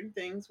for certain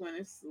things when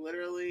it's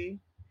literally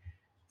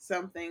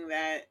something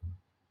that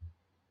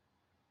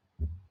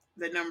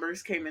the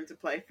numbers came into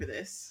play for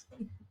this.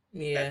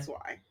 Yeah. That's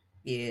why.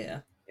 Yeah.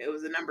 It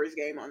was a numbers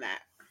game on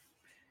that.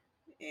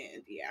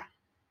 And yeah.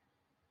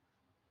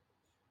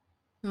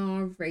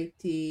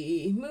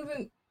 Alrighty.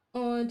 Moving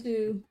on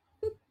to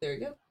there we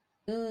go.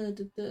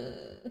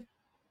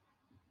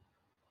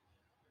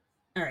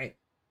 All right.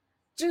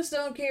 Just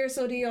don't care,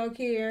 so do y'all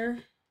care?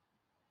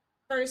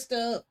 First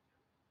up,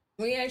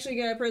 we actually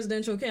got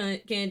presidential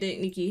candidate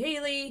Nikki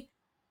Haley,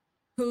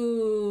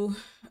 who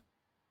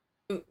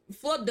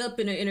flubbed up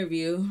in an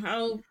interview.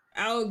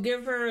 I'll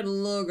give her a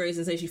little grace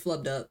and say she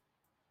flubbed up.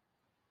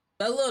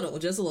 A little,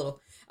 just a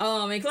little.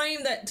 And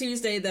claimed that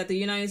Tuesday that the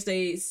United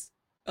States,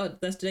 oh,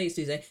 that's today's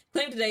Tuesday,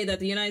 claimed today that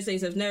the United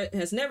States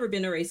has never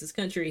been a racist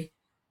country.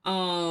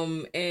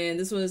 And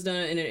this was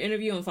done in an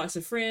interview on Fox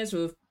and Friends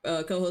with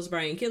co-host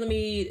Brian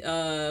Kilmeade.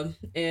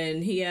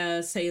 And he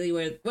asked Haley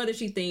whether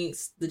she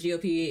thinks the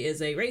GOP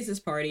is a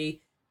racist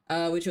party,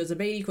 which was a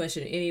baity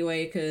question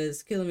anyway,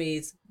 because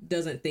Kilmeade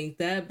doesn't think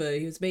that, but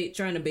he was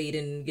trying to bait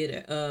and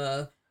get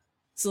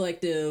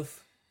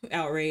selective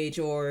outrage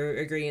or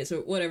agreement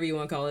or whatever you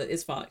want to call it.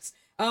 It's Fox.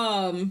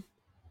 So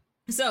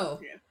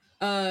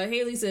Yeah.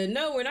 Haley said,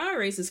 no, we're not a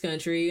racist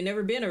country. We've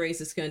never been a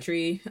racist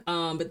country.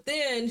 But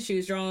then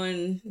she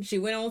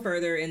went on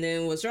further and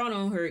then was drawn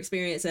on her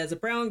experience as a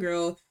brown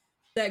girl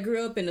that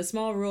grew up in a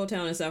small rural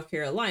town in South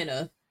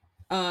Carolina.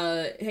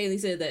 Haley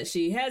said that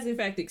she has in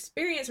fact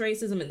experienced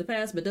racism in the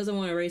past, but doesn't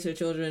want to raise her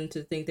children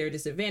to think they're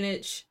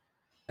disadvantaged.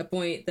 A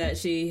point that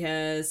she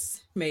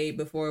has made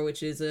before,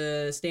 which is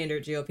a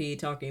standard GOP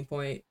talking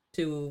point,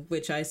 to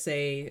which I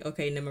say,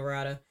 okay,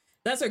 Nimarata.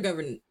 That's her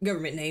government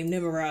name,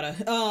 Nimarata.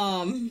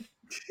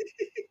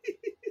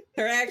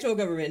 Her actual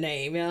government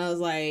name. And I was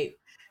like,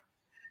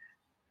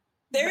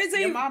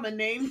 Your mama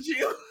named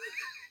you.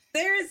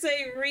 there is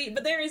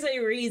a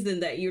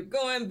reason that you're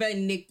going by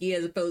Nikki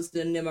as opposed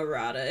to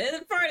Nimarata.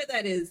 And part of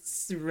that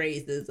is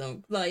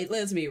racism. Like,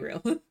 let's be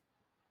real.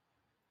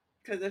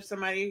 Because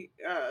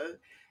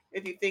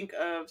if you think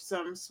of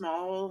some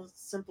small,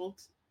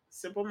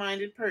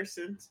 simple-minded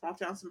person, small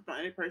town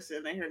simple-minded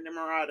person, they heard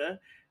Nimarata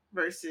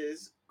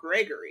versus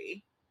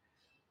Gregory,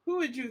 who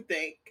would you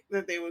think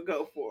that they would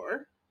go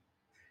for?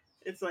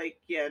 It's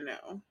like, yeah,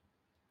 no.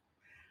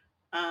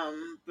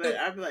 But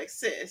I'd be like,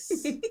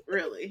 sis,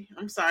 really?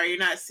 I'm sorry, you're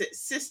not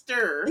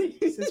sister,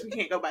 since we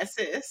can't go by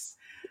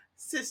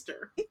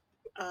sister.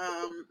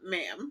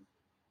 Ma'am,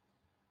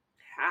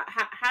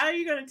 how are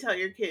you gonna tell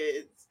your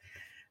kids?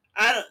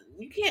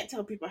 You can't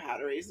tell people how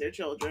to raise their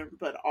children,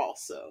 but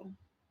also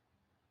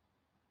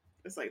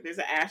it's like there's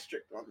an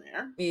asterisk on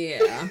there.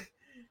 Yeah.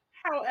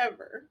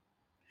 However,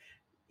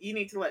 you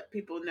need to let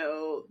people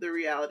know the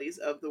realities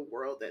of the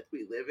world that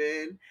we live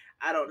in.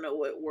 I don't know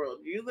what world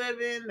you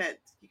live in that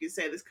you can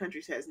say this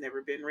country has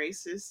never been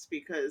racist,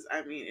 because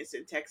I mean it's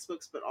in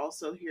textbooks, but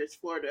also here's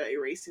Florida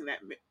erasing that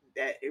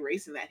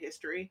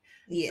history.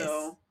 Yes.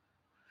 So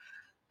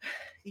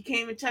you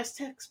can't even test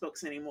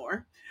textbooks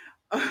anymore.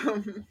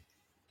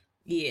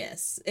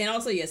 Yes. And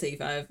also, yes,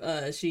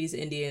 85. She's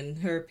Indian.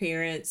 Her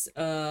parents,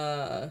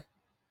 yeah,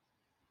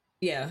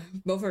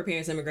 both her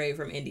parents immigrated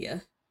from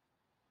India.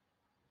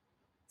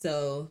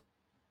 So,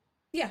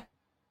 yeah.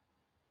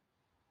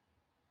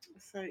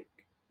 It's like,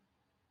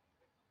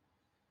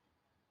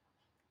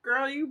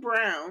 girl, you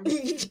brown.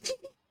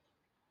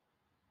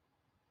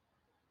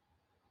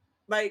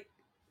 Like,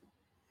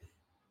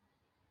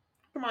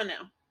 come on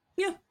now.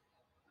 Yeah.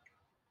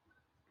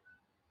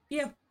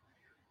 Yeah.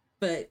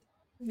 But,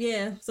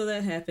 yeah, so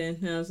that happened.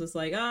 And I was just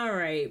like, all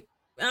right.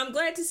 I'm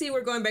glad to see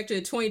we're going back to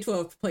the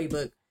 2012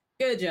 playbook.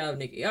 Good job,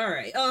 Nikki. All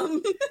right.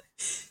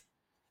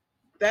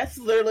 That's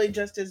literally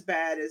just as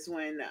bad as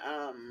when,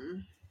 not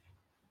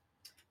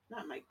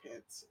Mike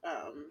Pence,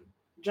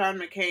 John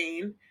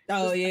McCain.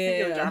 Oh, yeah. I think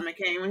it was John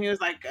McCain when he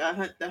was like,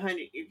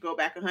 you go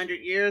back 100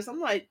 years. I'm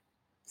like,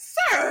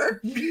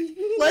 sir,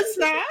 let's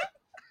not.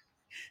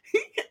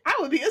 I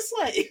would be a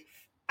slave.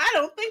 I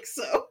don't think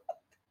so.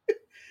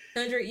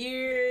 100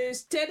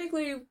 years.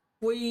 Technically,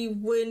 we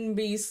wouldn't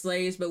be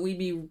slaves, but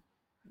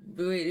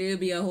it'd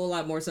be a whole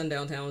lot more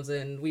sundown towns,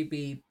 and we'd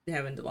be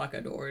having to lock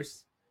our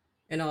doors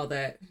and all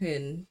that,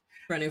 and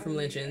running from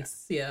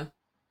lynchings. Yeah.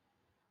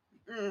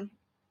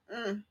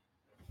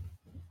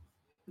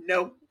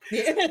 Nope.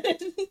 Yeah. I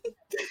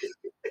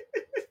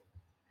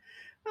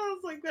was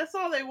like, that's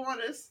all they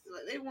want us.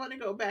 They want to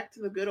go back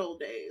to the good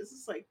old days.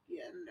 It's like,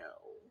 yeah,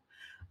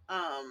 no.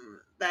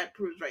 That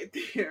proves right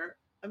there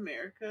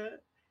America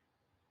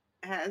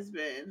has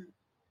been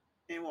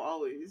and will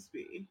always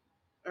be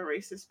a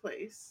racist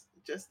place.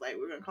 Just like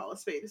we're gonna call a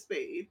spade,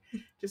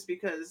 just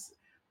because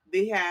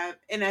they have,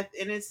 and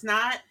it's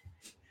not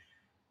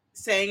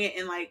saying it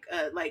in like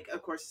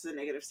of course it's a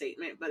negative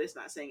statement, but it's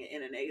not saying it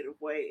in a negative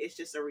way. It's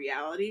just a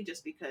reality.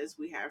 Just because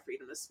we have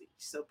freedom of speech,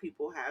 so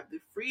people have the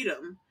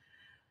freedom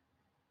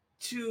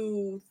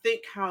to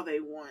think how they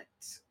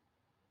want,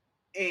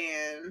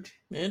 and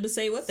to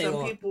say what they some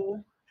want.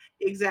 people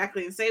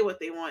exactly and say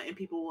what they want, and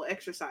people will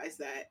exercise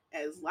that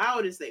as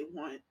loud as they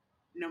want,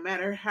 no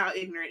matter how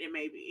ignorant it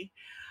may be.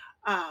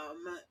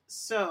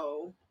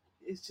 So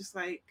it's just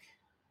like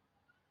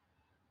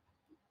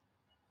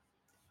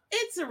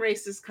it's a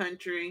racist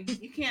country.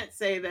 You can't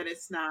say that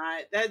it's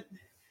not. That'd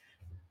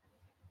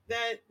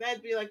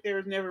be like there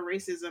was never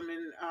racism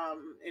in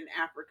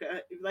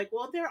Africa. Like,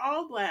 well, they're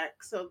all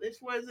black, so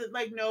this wasn't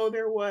like no,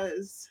 there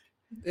was,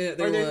 There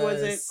or there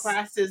wasn't was.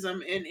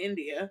 classism in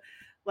India.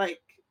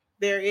 Like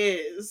there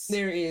is.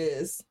 There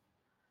is.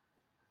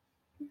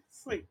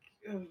 It's like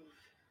ugh.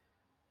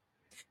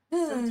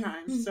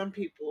 Sometimes some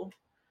people,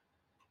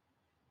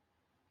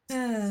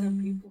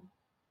 and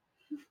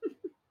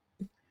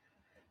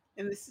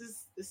this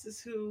is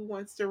who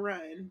wants to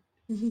run.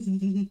 This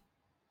is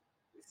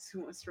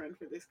who wants to run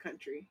for this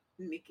country,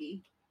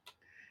 Nikki.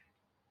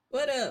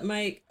 What up,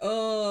 Mike?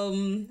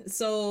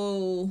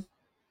 So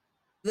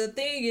the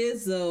thing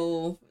is,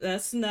 though,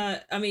 that's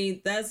not. I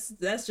mean, that's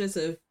just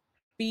a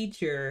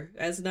feature.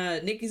 That's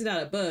not. Nikki's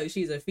not a bug.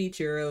 She's a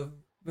feature of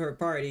her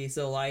party.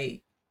 So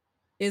like,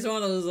 it's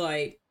one of those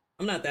like.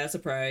 I'm not that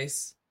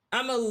surprised.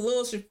 I'm a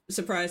little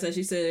surprised that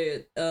she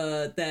said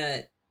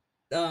that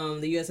the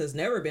U.S. has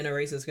never been a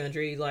racist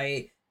country.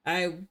 Like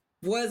I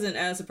wasn't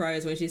as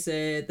surprised when she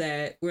said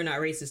that we're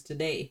not racist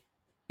today,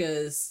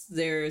 because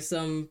there's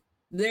some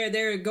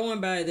they're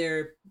going by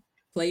their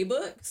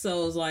playbook.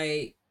 So it's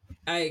like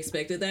I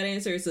expected that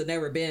answer. It's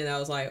never been. I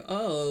was like,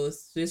 oh,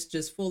 it's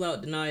just full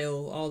out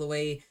denial all the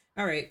way.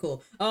 All right,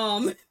 cool.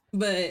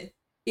 But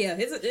yeah,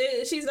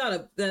 she's not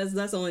a that's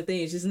the only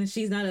thing.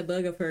 She's not a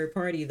bug of her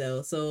party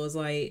though. So it's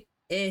like,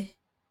 I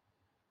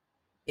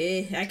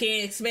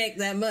can't expect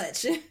that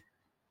much.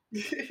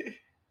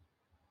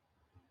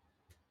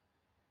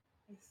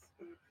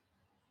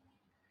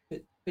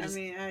 I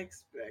mean, I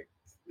expect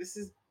this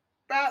is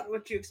about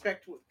what you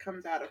expect what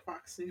comes out of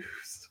Fox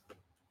News.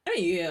 I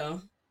mean, yeah. I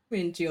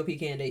mean, GOP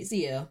candidates,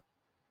 yeah.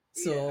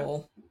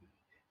 So yeah.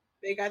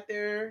 They got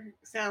their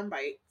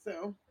soundbite,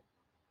 so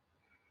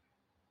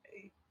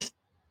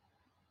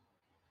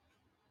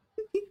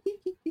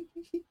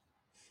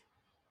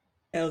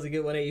that was a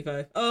good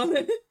 185.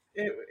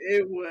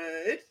 it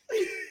would.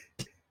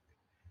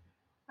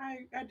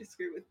 I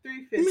disagree with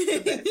 3/5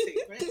 of that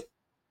statement.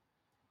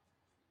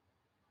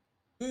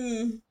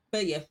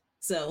 But yeah,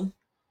 so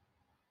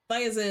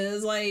like I said,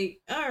 it's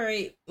like, all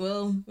right,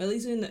 well, at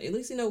least you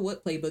know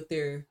what playbook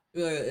they're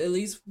at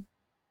least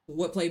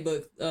what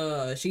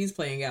playbook she's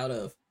playing out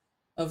of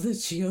the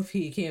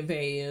GOP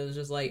campaign. It was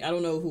just like, I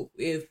don't know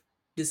if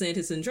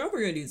DeSantis and Trump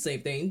are gonna do the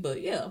same thing, but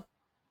yeah,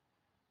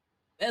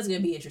 that's gonna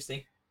be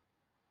interesting.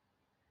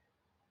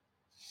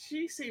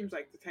 She seems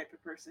like the type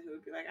of person who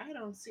would be like, I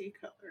don't see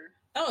color.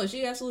 Oh,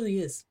 she absolutely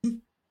is.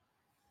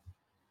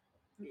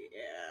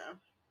 Yeah.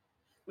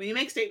 When you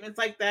make statements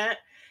like that,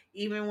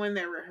 even when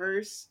they're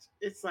rehearsed,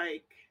 it's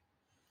like,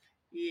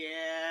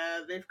 yeah,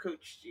 they've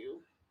coached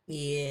you.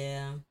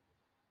 Yeah.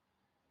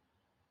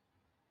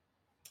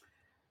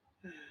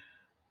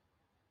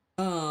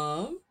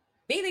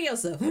 Anything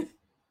else though?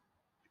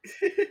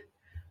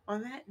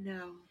 On that,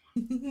 no.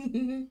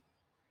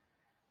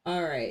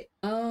 All right.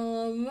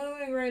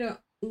 Moving right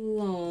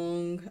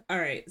along. All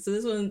right. So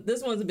this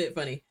one's a bit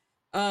funny.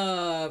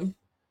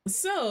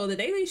 So the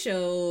Daily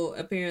Show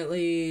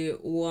apparently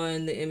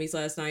won the Emmys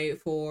last night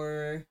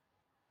for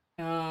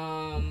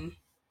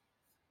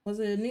was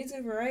it a news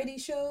and variety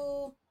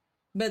show?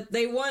 But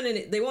they won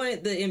it. They won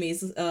it the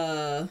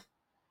Emmys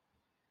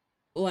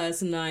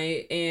last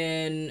night,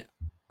 and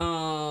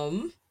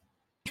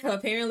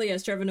apparently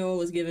as Trevor Noah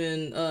was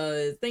given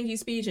thank you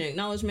speech and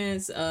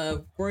acknowledgments,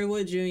 Roy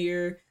Wood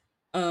Jr.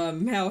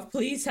 How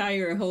please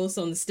hire a host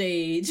on the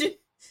stage,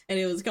 and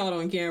it was caught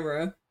on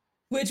camera.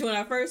 Which when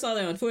I first saw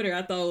that on Twitter,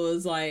 I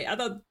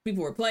thought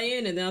people were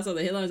playing, and then I saw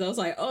the headlines. I was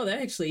like, oh, that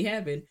actually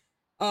happened.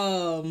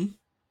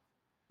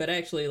 But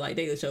actually, like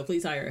Daily Show,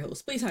 please hire a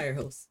host. Please hire a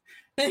host.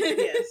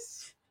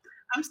 Yes,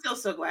 I'm still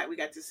so glad we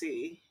got to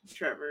see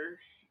Trevor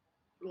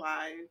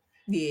live.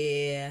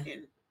 Yeah,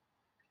 and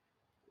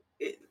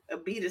a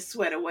beat of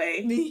sweat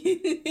away.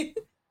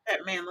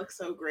 That man looks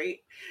so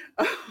great.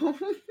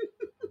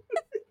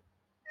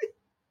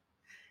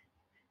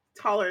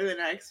 Taller than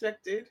I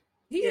expected.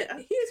 He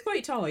is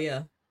quite tall.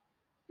 Yeah.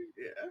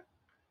 Yeah.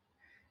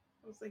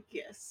 I was like,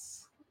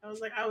 yes. I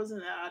was like, I was in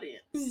the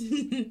audience.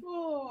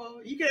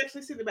 Oh, you can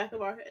actually see the back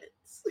of our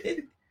heads.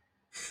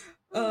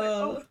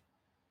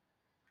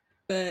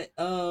 But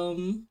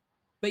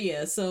But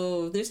yeah,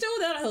 so they're still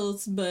without a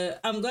host, but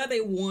I'm glad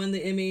they won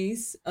the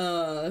Emmys,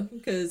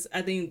 because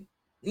I think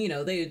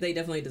they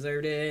definitely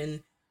deserved it,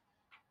 and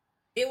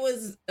it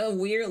was a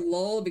weird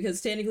lull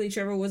because technically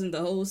Trevor wasn't the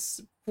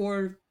host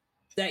for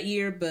that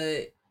year,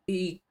 but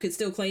he could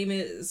still claim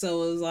it.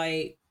 So it was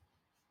like,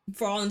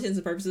 for all intents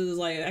and purposes, it was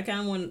like I kind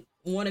of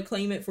want to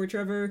claim it for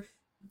Trevor,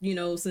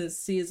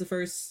 since he is the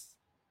first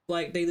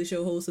Black Daily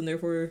Show host and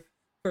therefore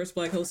first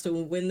Black host to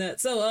win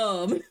that.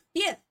 So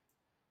yeah,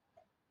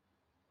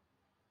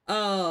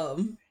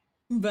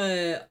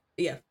 but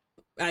yeah,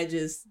 I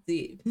just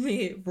the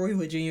Roy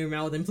Wood Jr.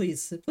 Malvin,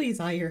 please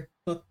hire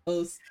a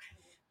host.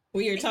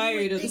 We are And you tired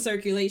would of the think,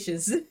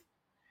 circulations.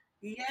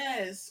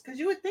 yes, because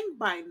you would think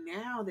by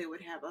now they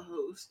would have a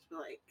host,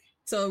 like,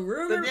 So but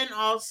rumor, then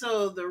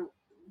also the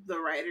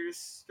writers'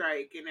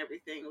 strike and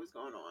everything was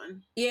going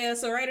on. yeah,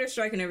 so writer's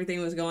strike and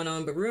everything was going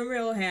on, but rumor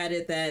mill had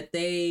it that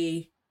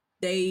they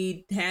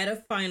had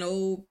a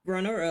final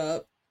runner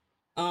up,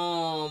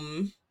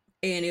 um,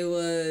 and it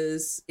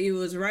was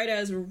right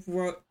as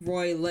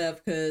Roy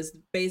left, because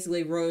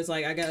basically Roy was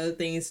like, I got other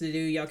things to do.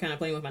 Y'all kind of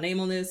playing with my name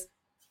on this.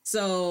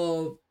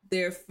 So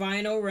their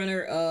final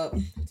runner up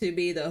to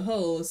be the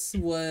host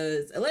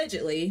was,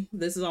 allegedly,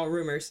 this is all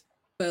rumors,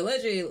 but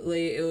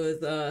allegedly it was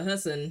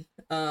Hassan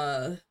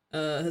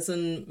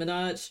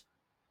Minaj.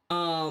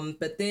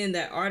 But then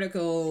that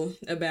article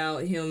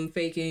about him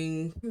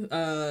faking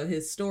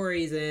his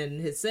stories and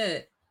his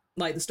set,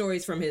 like the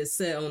stories from his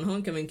set on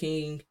Homecoming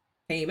King,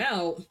 came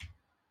out.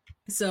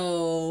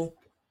 So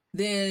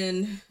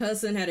then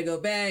Hudson had to go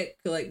back,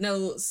 collect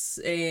notes,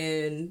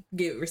 and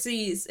get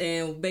receipts,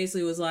 and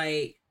basically was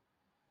like,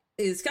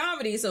 it's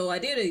comedy, so I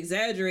did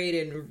exaggerate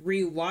and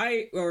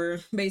rewrite,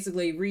 or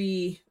basically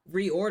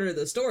reorder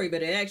the story,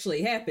 but it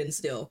actually happened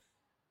still.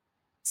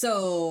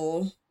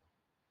 So,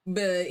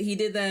 but he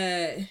did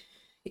that.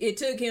 It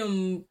took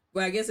him,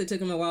 well, I guess it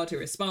took him a while to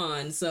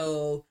respond.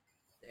 So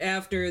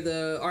after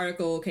the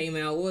article came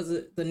out, what was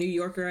it, the New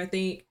Yorker, I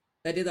think,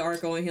 that did the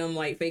article on him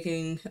like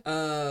faking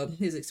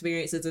his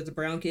experiences as a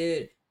brown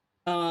kid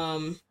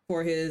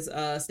for his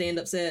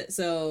stand-up set.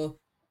 So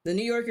the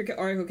New Yorker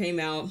article came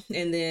out,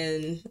 and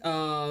then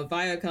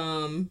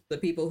Viacom, the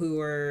people who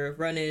were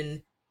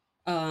running,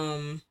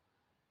 um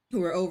who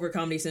were over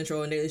Comedy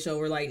Central and Daily Show,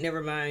 were like,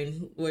 never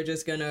mind, we're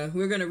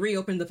gonna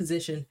reopen the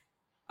position.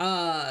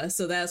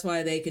 So that's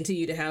why they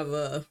continue to have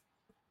a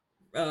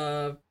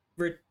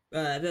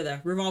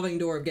revolving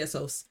door of guest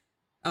hosts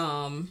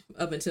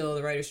up until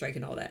the writer's strike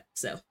and all that.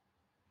 So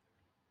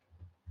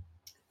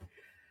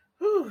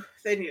Whew,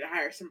 they need to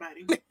hire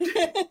somebody.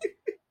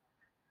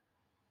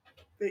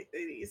 They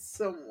need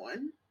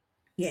someone.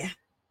 yeah,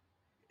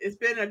 It's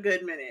been a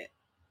good minute,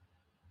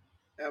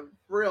 a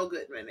real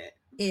good minute.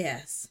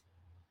 yes,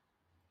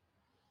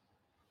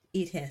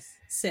 it has.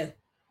 So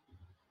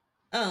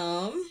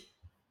um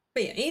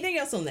but yeah, anything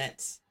else on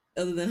that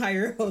other than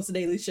hire a host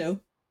Daily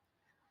Show?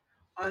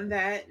 On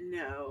that,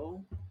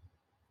 no.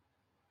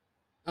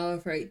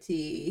 All right,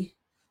 T.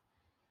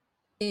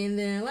 And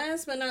then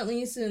last but not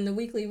least, in the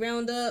weekly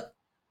roundup,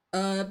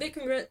 big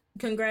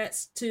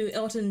congrats to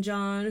Elton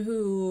John,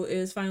 who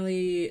is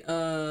finally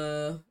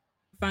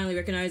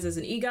recognized as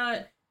an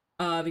EGOT,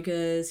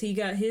 because he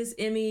got his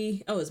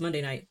Emmy. Oh, it's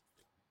Monday night.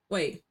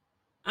 Wait,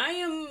 I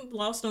am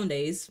lost on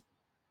days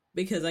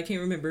because I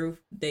can't remember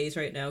days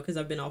right now because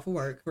I've been off of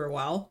work for a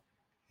while.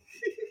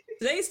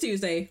 Today's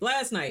Tuesday.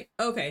 Last night.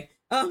 Okay.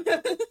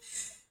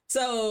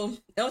 So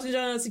Elton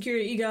John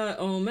secured EGOT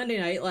on Monday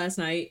night last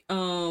night.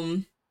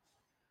 And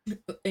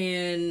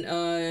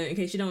in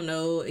case you don't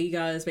know,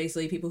 EGOT is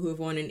basically people who have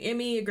won an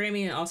Emmy, a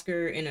Grammy, an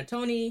Oscar, and a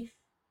Tony.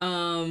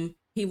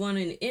 He won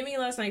an Emmy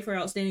last night for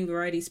Outstanding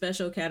Variety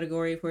Special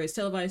category for his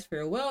televised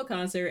farewell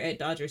concert at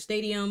Dodger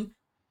Stadium.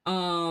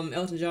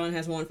 Elton John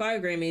has won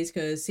 5 Grammys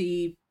because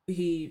he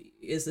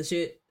is the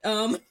shit.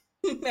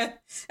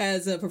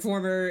 As a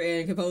performer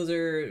and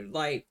composer,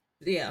 like,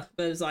 yeah,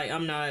 but it's like,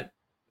 I'm not.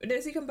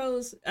 Does he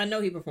compose? I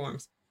know he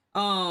performs.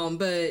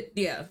 But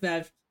yeah,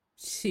 yeah,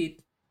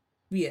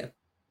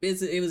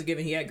 it was a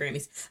given. He had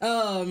Grammys.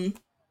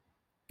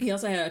 He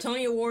also had a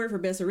Tony Award for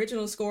Best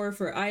Original Score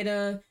for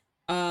Ida,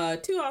 2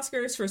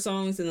 Oscars for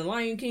songs in The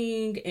Lion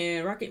King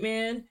and Rocket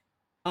Man.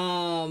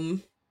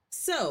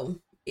 So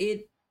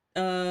it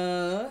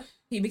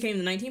he became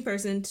the 19th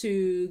person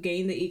to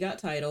gain the EGOT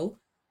title.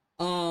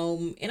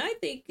 And I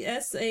think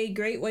that's a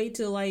great way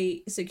to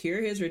like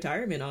secure his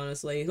retirement,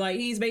 honestly. Like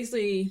he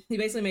basically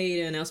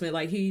made an announcement,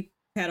 like he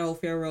had a whole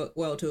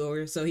farewell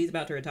tour, so he's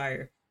about to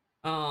retire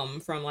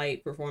from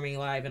like performing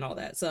live and all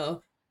that.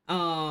 So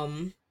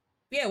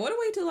yeah, what a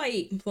way to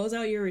like close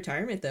out your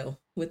retirement though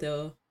with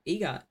the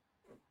EGOT.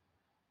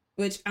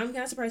 Which I'm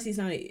kind of surprised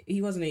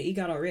he wasn't an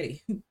EGOT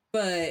already.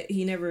 But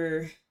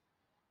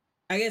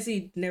I guess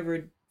he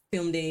never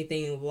filmed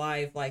anything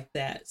live like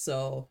that,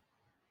 so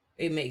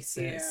it makes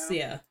sense.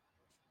 Yeah.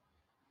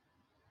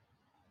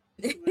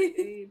 Yeah. But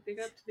hey, big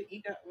up to the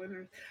EGOT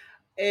winners.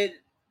 And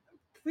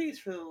please,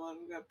 for the love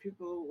of God,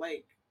 people,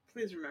 like,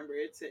 please remember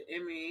it's an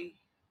Emmy,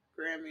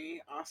 Grammy,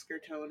 Oscar,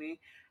 Tony.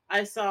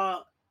 I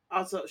saw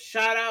Also,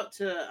 shout out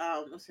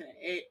to what's her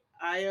name?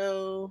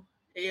 Ao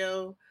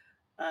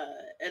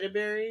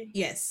Edeberry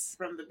Yes.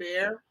 from the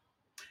Bear.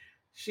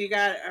 She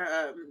got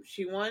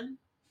she won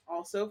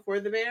also for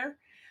the Bear.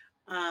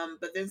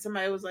 But then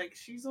somebody was like,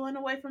 she's one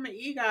away from an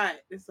EGOT.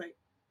 It's like,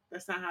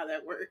 that's not how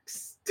that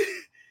works.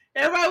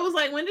 Everybody was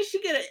like, when did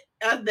she get it?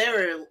 They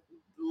were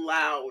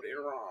loud and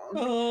wrong.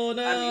 Oh I mean,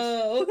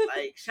 no.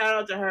 like, shout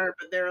out to her,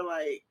 but they're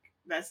like,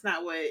 that's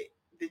not what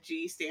the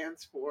G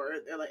stands for.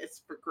 They're like,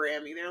 it's for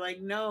Grammy. They're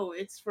like, no,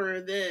 it's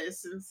for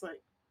this. And it's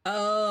like,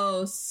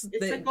 Oh, it's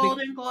a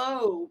Golden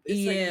Globe.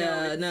 It's like, no,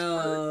 yeah, it's for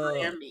no,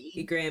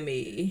 Grammy.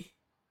 Grammy.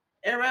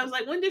 Everybody was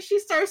like, when did she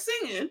start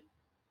singing?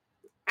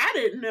 I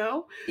didn't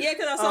know. Yeah,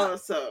 because I saw.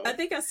 So I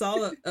think I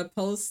saw a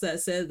post that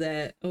said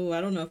that. Oh,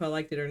 I don't know if I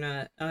liked it or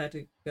not. I'll have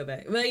to go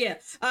back. But yeah,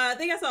 I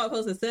think I saw a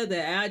post that said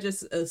that. And I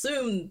just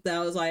assumed that I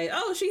was like,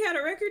 oh, she had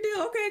a record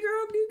deal. Okay,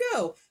 girl, you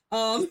go.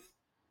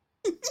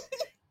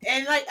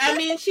 And like, I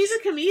mean, she's a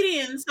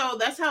comedian, so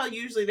that's how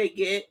usually they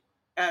get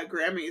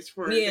Grammys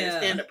for their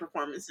stand-up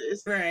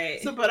performances. Right.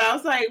 So, but I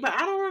was like, but I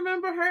don't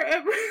remember her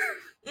ever.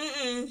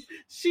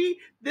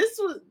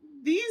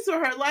 These were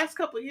her last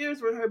couple of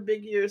years were her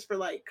big years for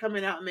like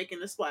coming out and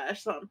making a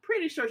splash. So I'm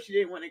pretty sure she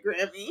didn't win a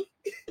Grammy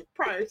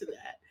prior to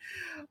that.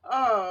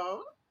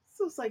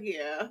 So it's like,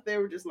 yeah, they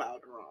were just loud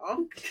and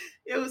wrong.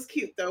 It was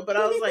cute though, but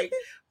I was like,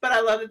 but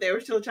I love that they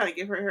were still trying to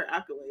give her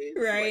accolades.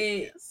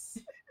 Right. Like, yes.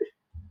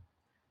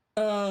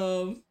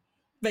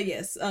 But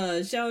yes,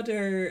 shout out to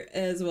her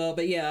as well.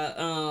 But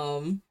yeah,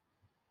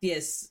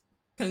 yes,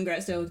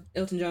 congrats to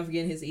Elton John for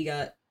getting his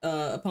EGOT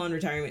upon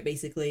retirement,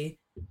 basically.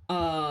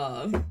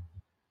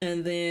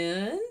 And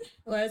then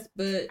I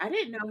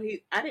didn't know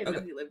he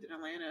lived in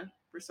Atlanta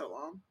for so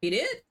long. He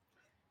did?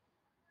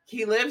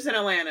 He lives in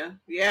Atlanta.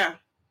 Yeah.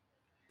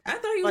 I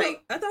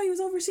thought he was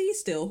overseas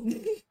still.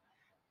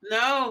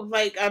 No,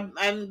 like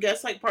I'm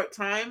guess like part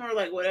time or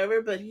like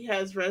whatever, but he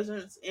has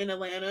residence in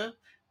Atlanta,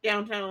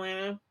 downtown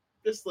Atlanta.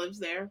 Just lives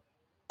there.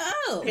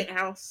 Oh.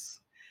 Penthouse.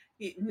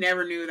 He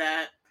never knew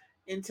that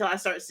until I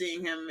started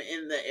seeing him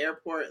in the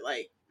airport,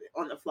 like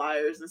on the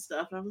flyers and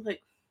stuff. And I was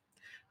like,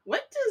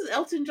 what does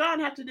Elton John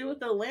have to do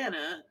with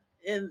Atlanta?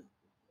 And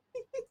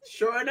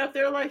sure enough,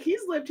 they're like,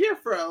 he's lived here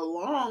for a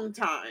long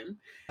time.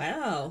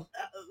 Wow.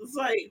 It's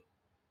like,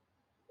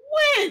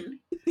 when?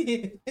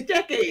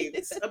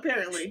 Decades,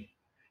 apparently.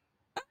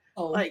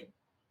 Oh. Like,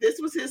 this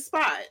was his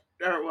spot.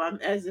 Or well,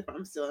 as if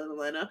I'm still in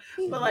Atlanta.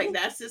 But like,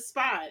 that's his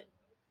spot.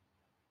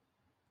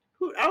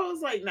 I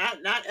was like, not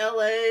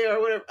LA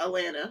or whatever,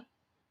 Atlanta.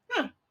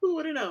 Huh, who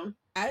would have known?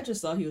 I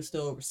just thought he was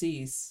still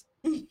overseas.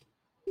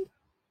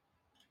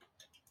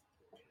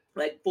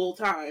 Like full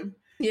time.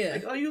 Yeah.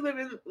 Like, oh, you live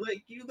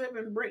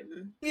in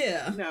Britain.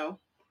 Yeah. No.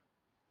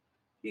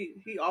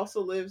 He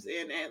also lives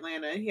in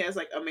Atlanta. He has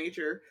like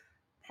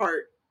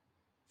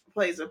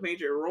plays a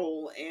major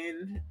role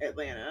in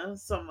Atlanta.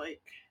 So I'm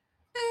like,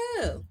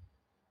 oh,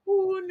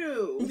 who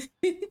knew?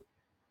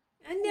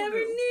 I never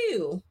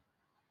knew.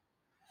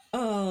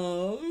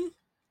 Also,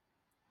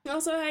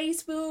 Hi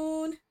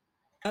Spoon.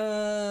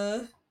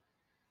 Okay.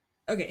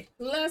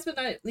 Last but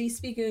not least,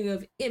 speaking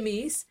of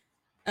Emmys,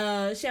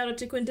 shout out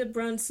to Quinta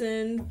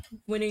Brunson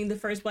winning the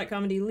first Black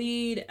comedy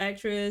lead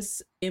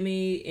actress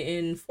Emmy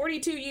in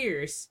 42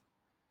 years.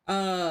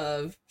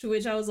 To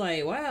which I was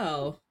like,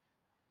 wow,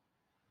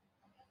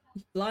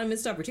 a lot of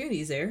missed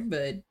opportunities there,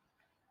 but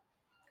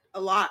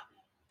a lot.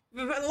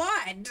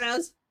 That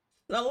was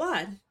a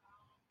lot.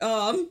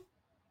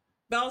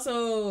 But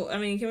also, I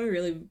mean, can we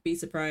really be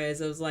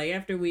surprised? I was like,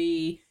 after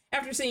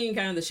seeing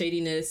kind of the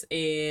shadiness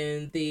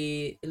and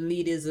the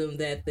elitism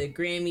that the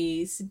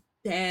Grammys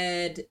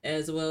had,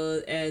 as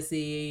well as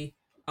the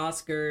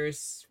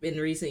Oscars in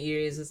recent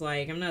years, it's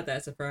like, I'm not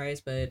that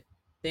surprised, but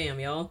damn,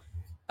 y'all.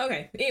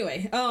 Okay,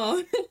 anyway,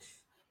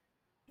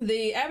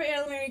 the Abbott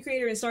Elementary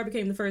creator and star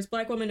became the first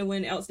Black woman to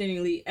win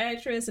Outstanding Lead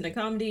Actress in a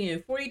Comedy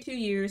in 42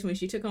 years when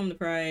she took home the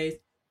prize.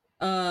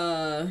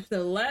 The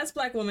last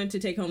Black woman to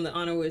take home the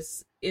honor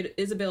was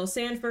Isabel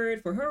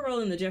Sanford for her role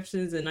in The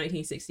Jeffersons in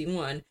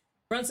 1961.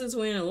 Brunson's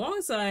win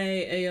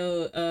alongside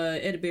A.O.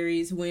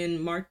 Edeberry's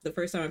win marked the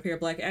first time a pair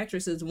of Black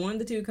actresses won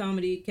the two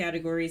comedy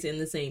categories in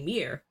the same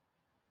year.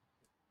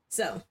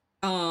 So,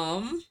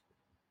 I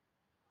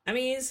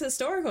mean, it's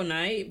historical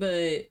night,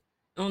 but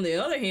on the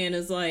other hand,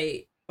 it's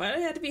like, why did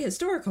it have to be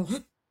historical?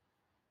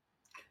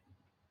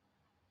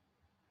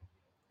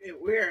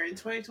 We're in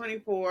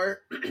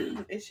 2024.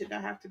 It should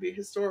not have to be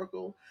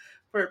historical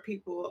for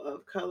people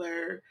of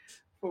color,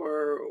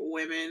 for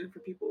women, for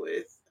people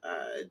with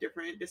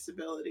different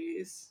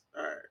disabilities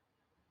or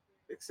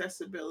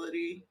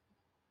accessibility.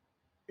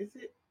 Is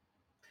it?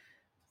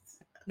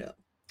 No.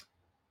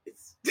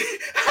 It's.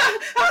 I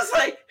was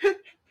like,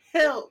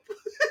 help.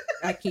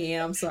 I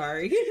can't. I'm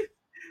sorry.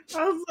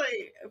 I was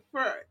like,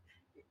 for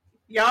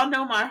y'all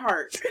know my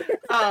heart.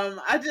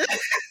 I just.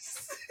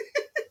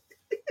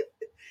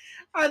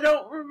 I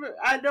don't remember.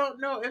 I don't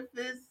know if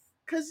this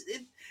because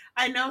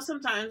I know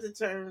sometimes the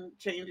term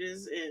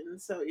changes,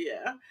 and so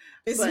yeah.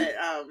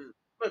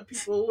 But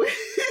people with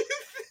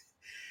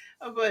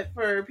But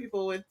for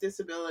people with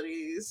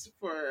disabilities,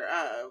 for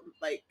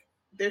like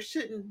there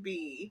shouldn't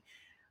be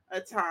a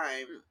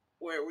time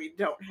where we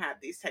don't have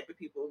these type of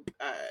people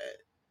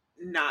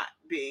not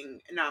being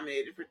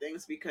nominated for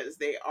things because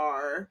they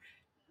are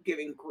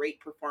giving great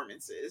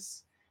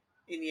performances,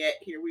 and yet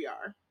here we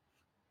are.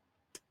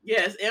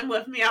 Yes, M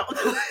left me out.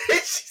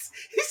 It's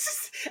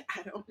just,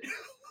 I don't know.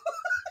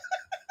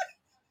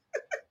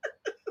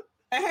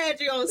 I had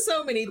you on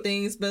so many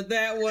things, but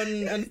that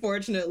one,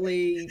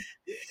 unfortunately,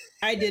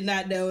 I did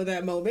not know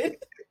that moment.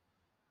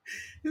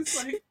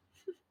 It's like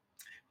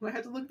I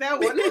had to look that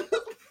one up.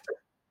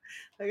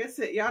 Like I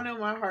said, y'all know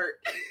my heart.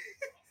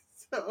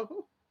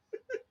 So,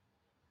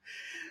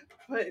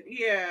 but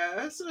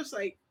yeah, so it's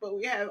like, but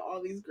we have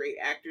all these great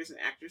actors and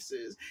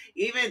actresses.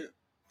 Even,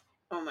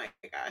 oh my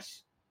gosh,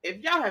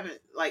 if y'all haven't,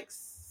 like,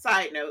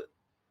 side note,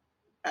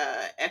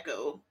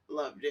 Echo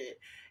loved it,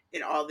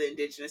 and all the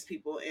indigenous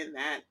people in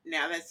that.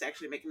 Now that's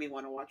actually making me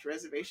want to watch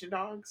Reservation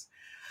Dogs,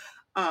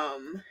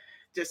 um,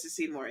 just to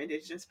see more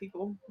indigenous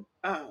people.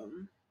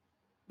 Um,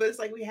 but it's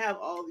like we have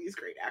all these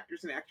great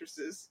actors and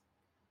actresses,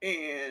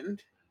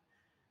 and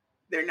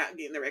they're not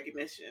getting the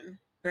recognition.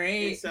 And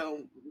Right?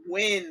 so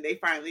when they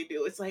finally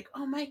do, it's like,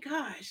 oh my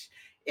gosh,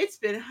 it's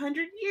been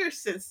 100 years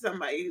since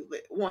somebody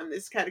won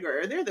this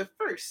category, or they're the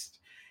first.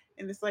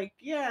 And it's like,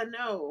 yeah,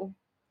 no,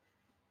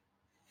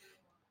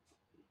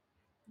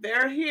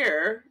 they're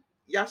here.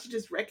 Y'all should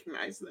just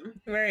recognize them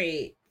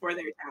Right. for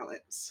their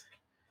talents.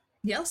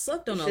 Y'all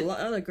slept It on a should. lot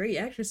of other great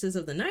actresses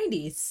of the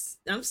 '90s.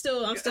 I'm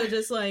still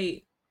just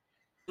like,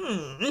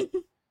 hmm.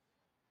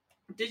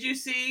 Did you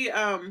see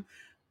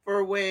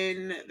for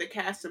when the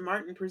cast of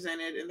Martin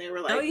presented and they were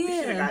Oh like, we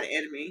should have yeah, got an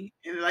enemy,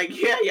 and they're like,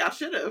 yeah, y'all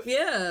should have.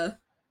 yeah.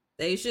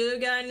 They should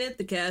have gotten it.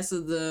 The cast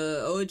of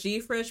the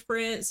OG Fresh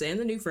Prince and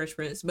the new Fresh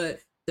Prince, but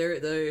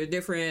they're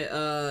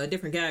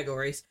different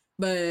categories.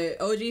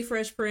 But OG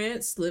Fresh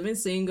Prince, Living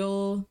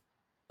Single,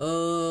 I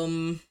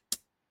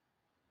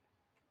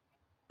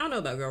don't know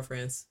about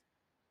Girlfriends.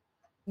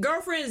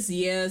 Girlfriends,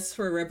 yes,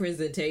 for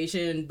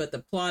representation, but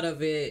the plot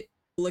of it,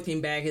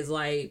 looking back, is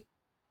like,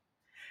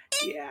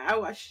 Yeah, I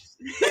watched.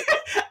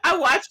 I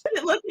watched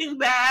it looking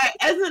back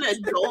as an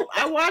adult.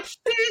 I watched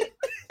it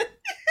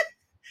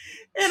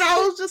and I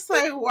was just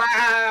like,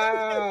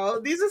 "Wow,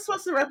 these are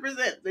supposed to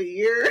represent the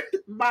year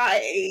my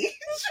age."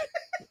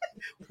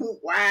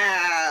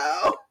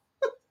 Wow.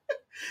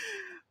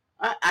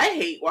 I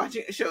hate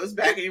watching shows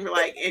back and you're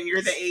like, and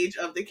you're the age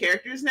of the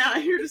characters now,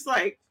 and you're just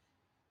like,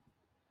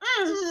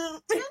 okay,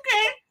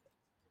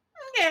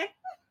 okay.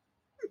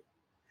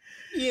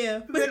 yeah,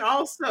 But then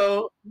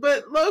also,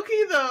 but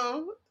Loki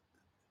though,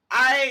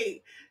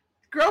 I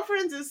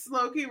Girlfriends is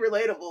low-key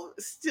relatable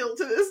still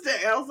to this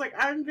day. I was like,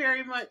 I'm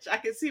very much, I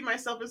could see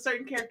myself in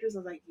certain characters. I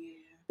was like,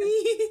 yeah,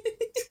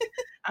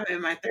 I'm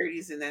in my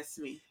 30s and that's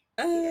me.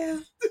 Yeah.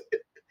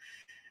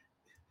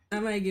 uh, I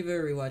might give it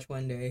a rewatch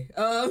one day.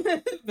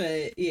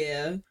 But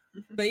yeah,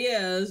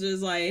 it's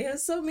just like it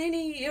was so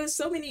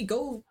many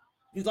go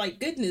like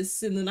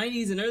goodness in the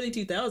 '90s and early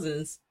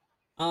 2000s.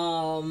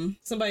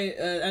 Somebody,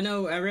 I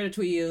know I read a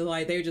tweet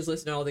like they were just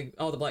listing all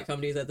the black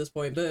comedies at this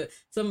point, but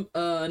some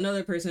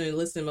another person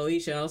listed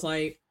Moesha. I was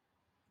like,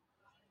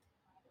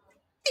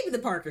 maybe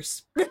the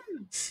Parkers. I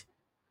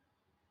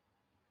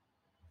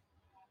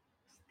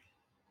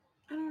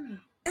I don't know.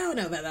 don't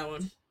know about that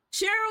one.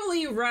 Cheryl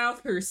Lee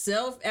Ralph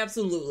herself,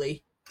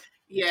 absolutely.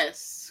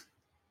 Yes.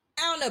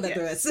 I don't know about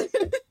the Yes. rest.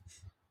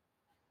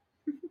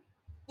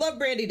 Love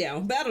Brandy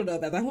down, but I don't know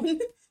about that one.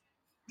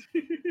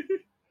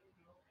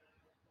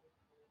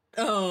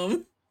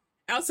 um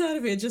Outside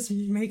of it just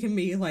making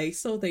me like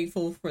so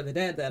thankful for the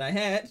dad that I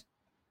had,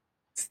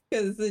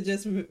 because it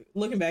just,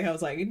 looking back, I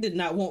was like, I did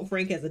not want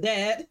Frank as a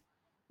dad.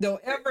 Don't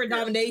ever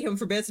nominate him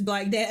for best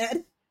black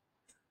dad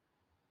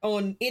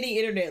on any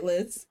internet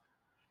list.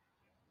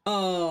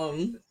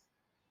 um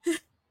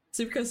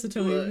Supercuts of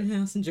Tony Look,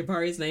 pronouncing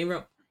Jabari's name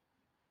wrong.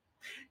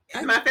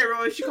 my favorite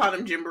one, she called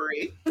him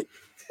Jimboree.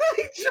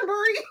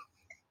 Jimboree.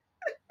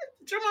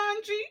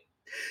 Jumanji.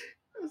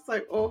 It's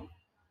like, oh,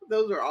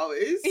 those are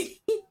always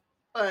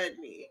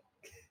funny.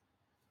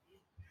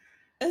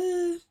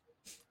 uh,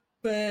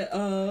 but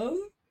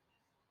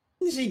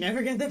she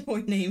never got that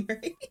point name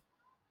right.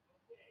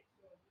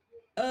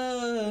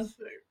 uh It's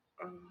like,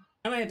 oh.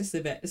 I might have to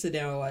sit down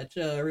and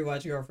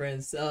rewatch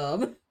Girlfriends.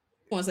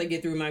 Once I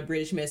get through my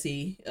British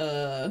messy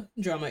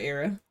drama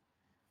era.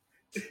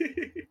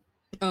 It's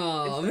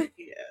Um, like,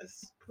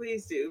 yes,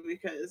 please do,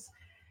 because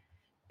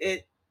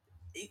it,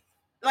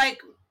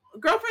 like,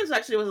 Girlfriends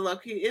actually was low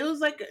key. It was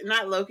like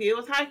not low key. It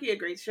was high key a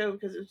great show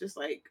because it was just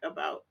like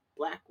about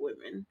black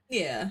women,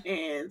 yeah,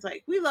 and it's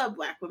like we love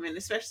black women,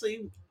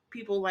 especially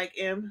people like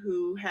M,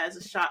 who has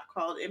a shop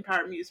called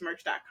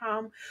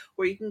empowermusemerch.com,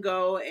 where you can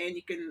go and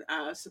you can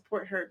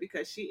support her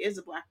because she is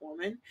a black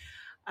woman.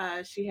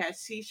 She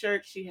has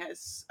t-shirts, she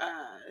has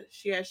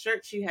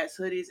shirts, she has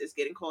hoodies. It's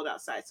getting cold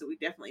outside, so we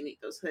definitely need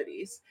those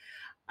hoodies.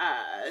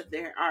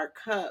 There are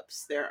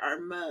cups, there are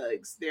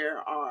mugs, there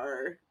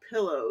are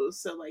pillows.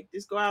 So like,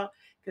 just go out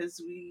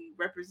because we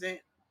represent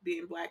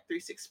being Black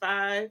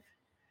 365.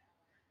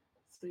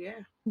 So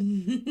yeah.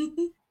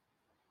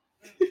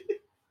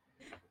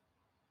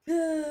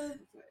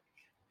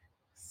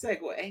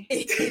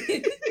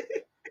 Segue.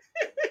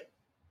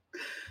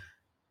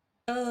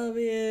 Oh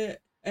man,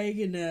 I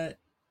cannot.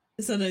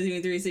 Sometimes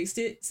even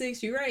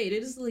 366. You're right.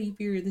 It is leap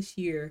year this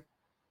year.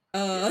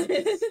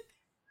 Yes.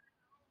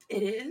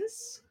 It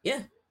is?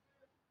 Yeah.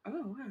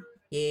 Oh wow.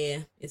 Yeah.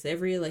 It's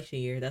every election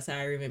year. That's how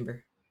I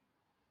remember.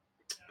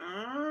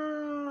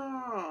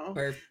 Oh.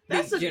 Or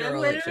That's big a good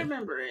general way to election.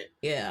 remember it.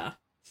 Yeah.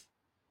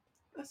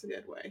 That's a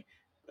good way.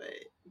 But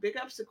big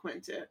ups to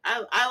Quinta.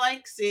 I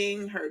like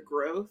seeing her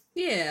growth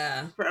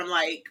Yeah. from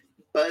like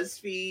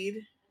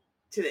BuzzFeed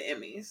to the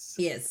Emmys.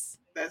 Yes.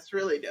 That's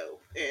really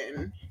dope.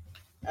 And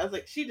I was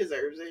like, she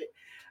deserves it.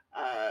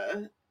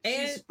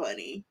 She's And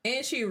funny.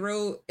 and she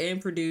wrote and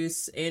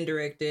produced and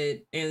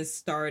directed and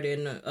starred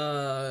in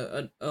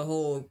a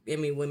whole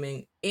Emmy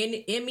winning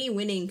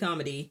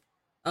comedy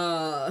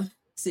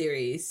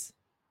series.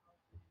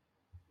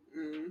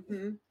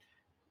 Mm-hmm.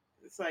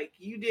 It's like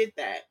you did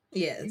that.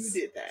 You Yes.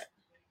 did that.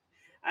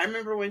 I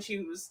remember when she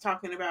was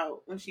talking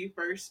about when she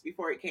first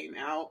before it came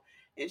out,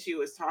 and she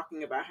was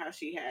talking about how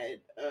she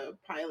had a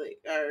pilot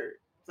or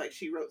like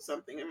she wrote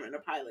something and a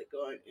pilot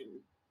going and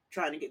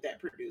trying to get that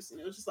produced, and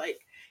it was just like,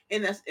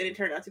 and it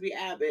turned out to be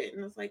Abbott,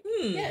 and it was like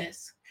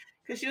yes,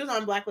 because she was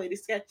on Black Lady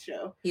Sketch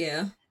Show.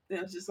 Yeah. And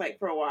it was just like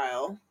for a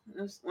while.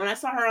 When I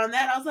saw her on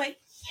that, I was like,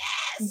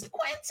 yes,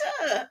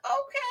 Quinta,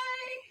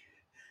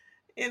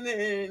 okay. And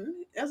then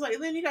I was like,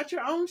 then you got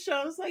your own show.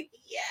 I was like,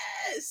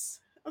 yes.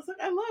 I was like,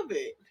 I love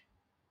it.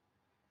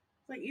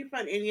 Like you're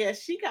funny, and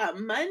yes, she got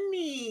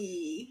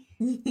money.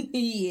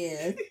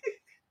 Yeah.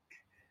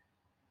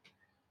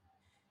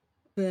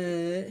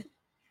 But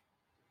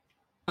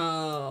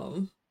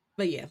um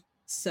but yeah.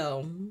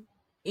 So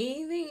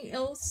anything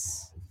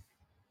else?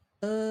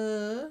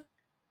 Uh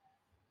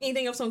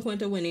anything else on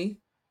Quinta Winnie?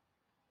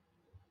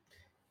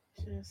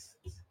 Just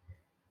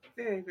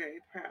very, very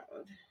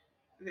proud.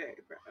 Very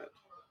proud.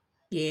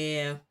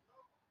 Yeah.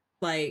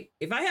 Like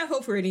if I have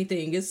hope for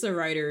anything, it's the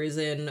writers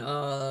and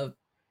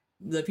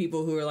the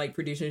people who are like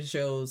producing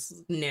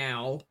shows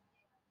now,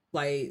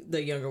 like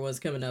the younger ones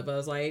coming up. I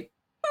was like,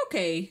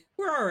 okay,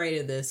 we're all right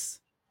in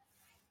this,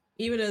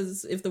 even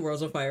as if the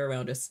world's on fire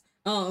around us.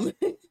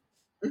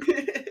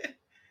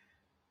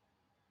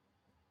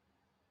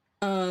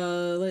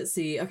 Let's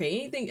see. Okay,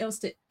 anything else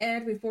to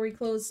add before we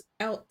close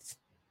out?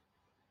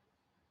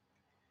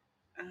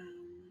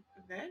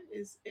 That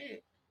is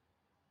it.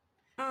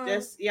 Um,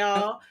 Just oh,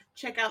 y'all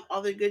check out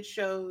all the good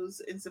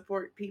shows and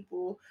support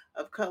people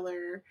of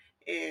color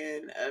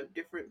and of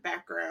different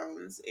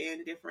backgrounds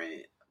and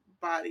different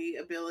body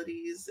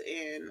abilities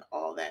and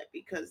all that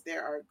because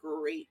there are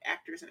great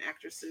actors and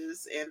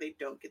actresses and they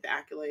don't get the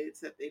accolades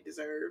that they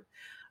deserve.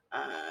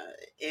 Uh,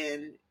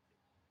 and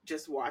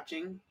just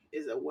watching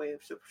is a way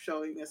of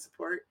showing a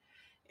support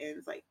and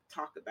it's like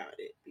talk about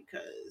it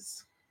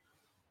because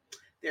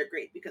they're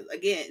great because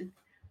again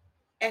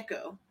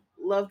Echo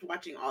loved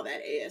watching all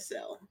that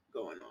ASL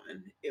going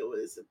on. It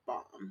was a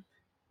bomb.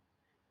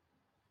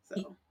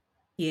 So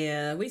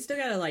yeah, we still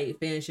gotta like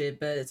finish it,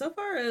 but so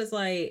far as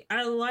like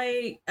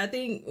I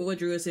think what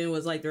drew us in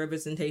was like the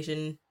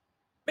representation,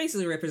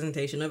 basically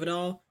representation of it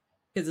all,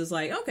 because it's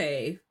like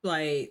okay,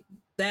 like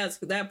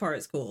that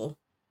part's cool.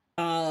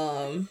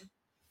 Um,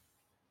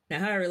 Now,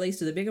 how it relates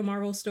to the bigger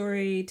Marvel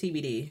story,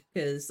 TBD.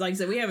 Because, like I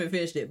said, we haven't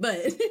finished it, but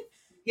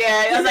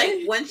yeah, I was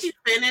like, once you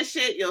finish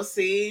it, you'll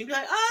see. You'll be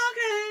like, oh,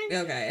 okay.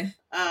 Okay.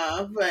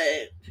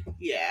 But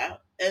yeah,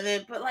 and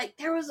then but like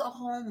there was a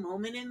whole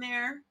moment in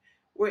there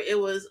where it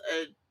was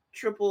a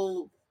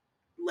triple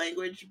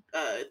language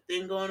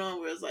thing going on,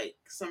 where it was like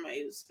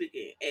somebody was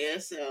speaking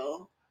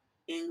ASL,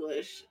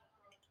 English,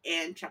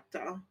 and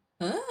Choctaw.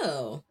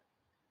 Oh.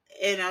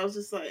 And I was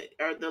just like,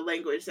 or the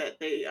language that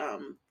they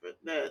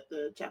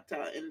the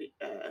Choctaw and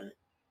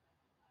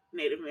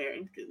Native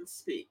Americans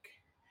speak.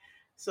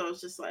 So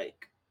it's just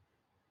like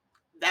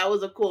that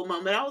was a cool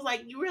moment. I was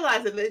like, you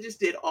realize that they just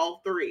did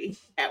all three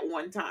at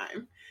one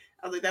time.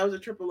 I was like, that was a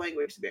triple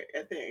language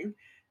thing.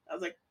 I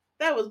was like,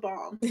 that was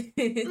bomb.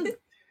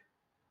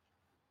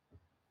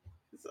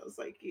 So it's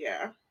like,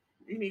 yeah,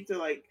 you need to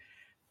like,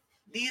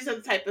 these are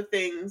the type of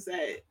things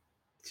that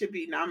should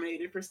be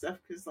nominated for stuff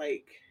because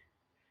like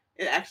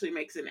it actually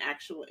makes an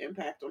actual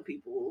impact on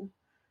people,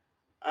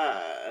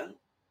 uh,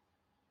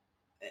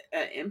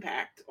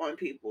 impact on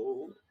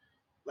people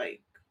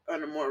like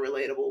on a more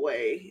relatable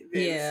way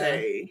than Yeah.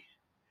 say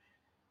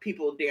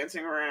people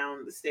dancing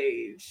around the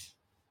stage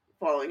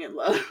falling in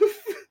love.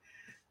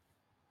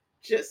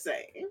 Just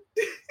saying.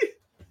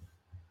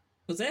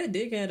 Was that a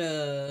dig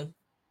at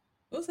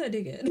what's that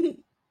dig at?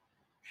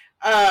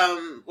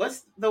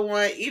 What's the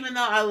one? Even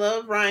though I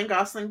love Ryan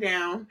Gosling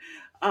down,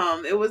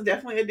 it was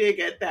definitely a dig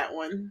at that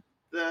one.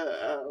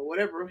 The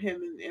whatever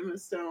him and Emma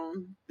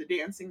Stone, the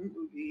dancing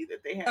movie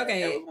that they had that was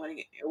Okay.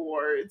 winning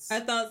awards.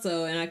 I thought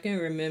so, and I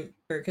can't remember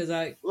because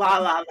La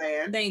La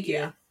Land. thank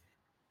Yeah. you.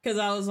 Because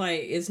I was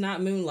like, it's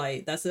not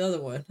Moonlight. That's the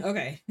other one.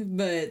 Okay.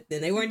 But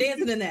then they weren't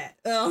dancing in that.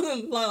 La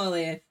La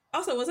Land.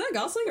 Also, was that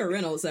Gosling or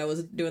Reynolds that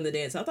was doing the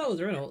dance? I thought it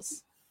was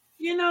Reynolds.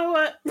 You know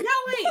what? No,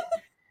 wait.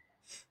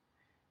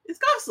 It's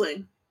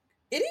Gosling.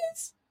 It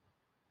is?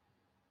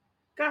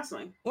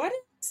 Gosling. Why do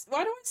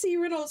I see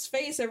Reynolds'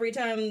 face every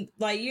time?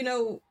 Like,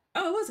 oh, it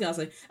was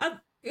Gosling.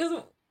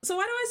 So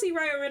why do I see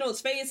Ryan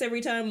Reynolds' face every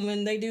time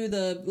when they do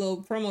the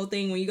little promo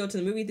thing when you go to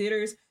the movie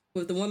theaters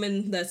with the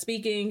woman that's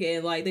speaking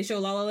and like they show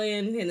La La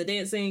Land and the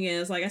dancing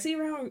and it's like I see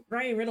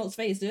Ryan Reynolds'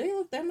 face. Do they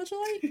look that much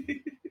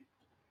alike?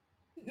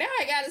 Now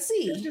I gotta they're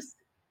see. just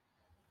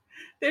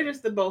they're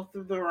just the both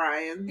of the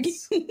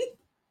Ryans.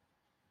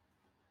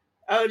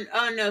 Oh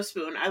no,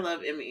 Spoon. I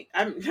love Emmy.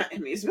 I'm not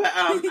Emmys, but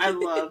I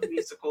love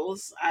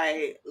musicals.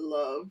 I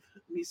love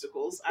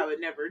musicals. I would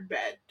never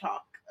bad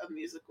talk a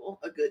musical,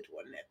 a good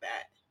one at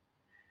that.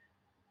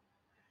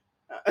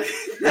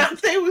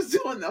 Not they was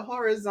doing the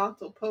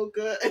horizontal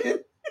polka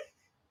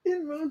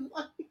in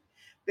Moonlight.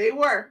 They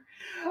were.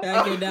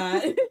 I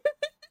cannot. It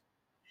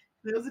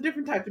was a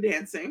different type of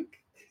dancing.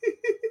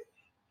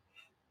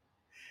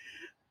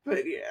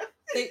 But yeah.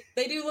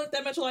 They do look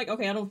that much alike.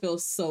 Okay, I don't feel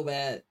so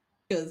bad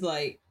because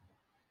like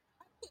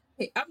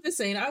I'm just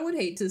saying I would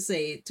hate to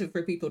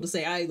for people to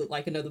say I look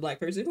like another black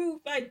person who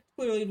I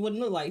clearly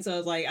wouldn't look like. So I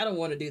was like, I don't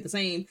want to do the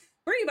same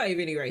for anybody of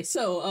any race.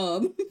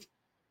 So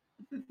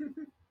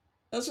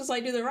I was just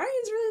like, do the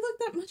Ryans really look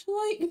that much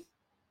alike?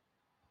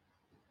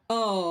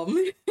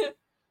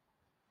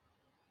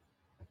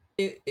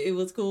 It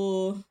was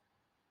cool.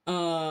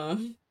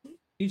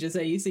 You just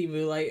say you see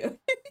Moonlight.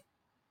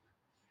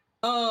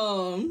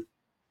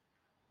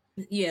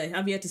 Yeah,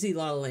 I've yet to see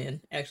La La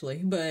Land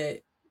actually,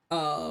 but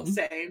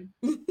same.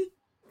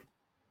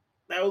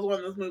 That was one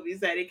of those movies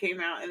that it came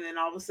out and then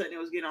all of a sudden it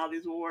was getting all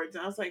these awards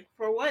and I was like,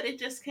 for what? It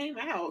just came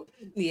out.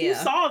 yeah, You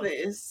saw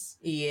this.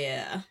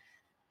 yeah.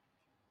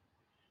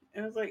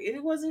 And I was like,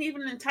 it wasn't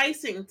even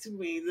enticing to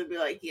me to be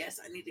like, yes,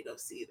 I need to go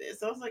see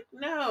this. I was like,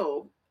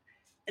 no.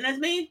 And as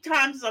many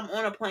times as I'm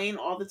on a plane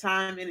all the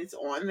time and it's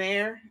on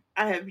there,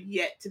 I have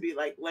yet to be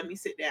like, let me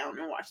sit down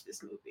and watch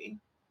this movie.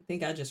 I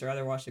think I'd just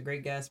rather watch The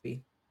Great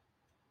Gatsby,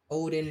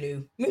 old and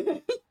new.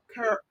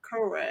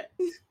 Correct.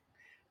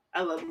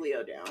 I love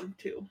Leo Down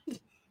too.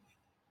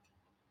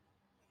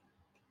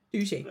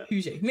 Touche.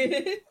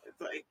 It's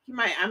like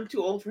I'm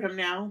too old for him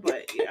now,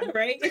 but yeah.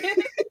 Right?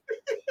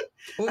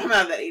 I'm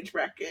out of that age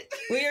bracket.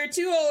 We are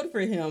too old for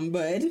him,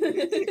 but but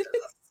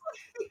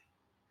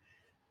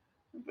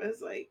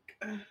it's like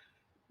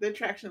the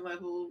attraction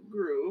level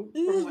grew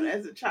from when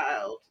as a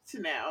child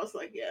to now. It's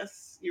like,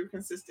 yes, you're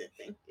consistent.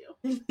 Thank you.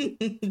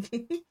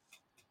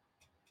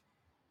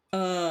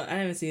 I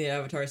haven't seen the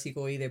Avatar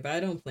sequel either, but I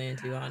don't plan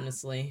to,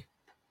 honestly.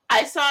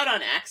 I saw it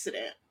on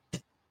accident.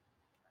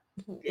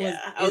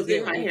 Yeah, I was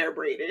getting my hair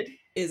braided.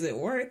 Is it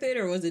worth it,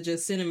 or was it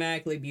just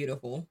cinematically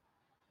beautiful?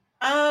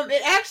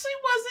 It actually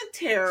wasn't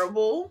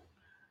terrible.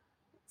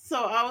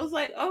 So I was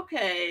like,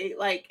 okay,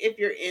 like if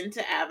you're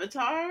into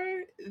Avatar,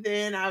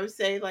 then I would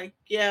say like,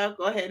 yeah,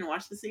 go ahead and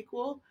watch the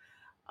sequel.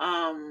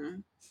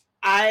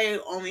 I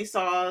only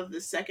saw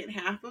the second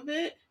half of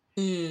it.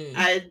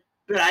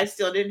 But I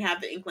still didn't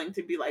have the inkling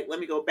to be like, let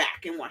me go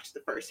back and watch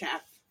the first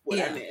half what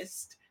I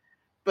missed.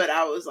 But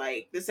I was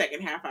like, the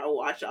second half I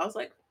watched, I was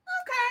like,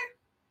 okay,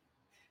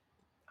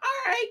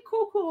 all right,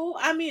 cool.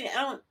 I mean,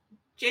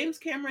 James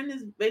Cameron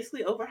is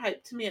basically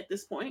overhyped to me at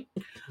this point.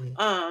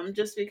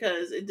 Just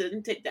because it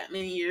didn't take that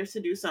many years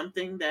to do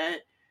something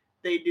that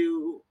they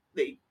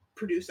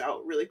produce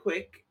out really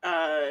quick.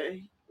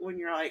 When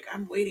you're like,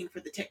 I'm waiting for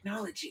the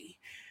technology.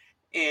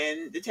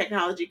 And the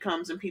technology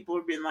comes and people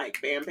have been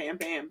like, bam, bam,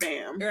 bam,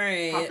 bam.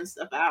 Right. Popping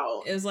stuff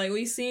out. It was like,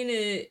 we've seen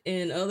it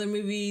in other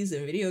movies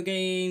and video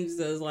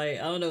games. I was like,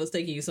 I don't know what's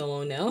taking you so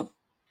long now.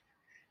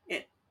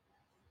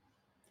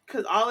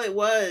 Because all it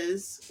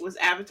was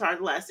Avatar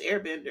The Last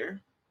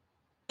Airbender.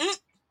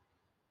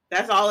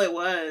 That's all it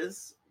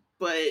was.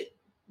 But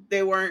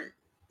they weren't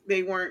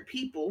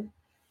people.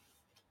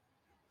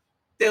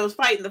 They was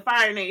fighting the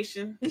Fire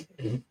Nation.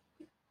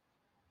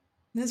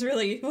 That's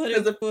really what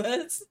it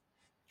was.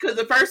 Because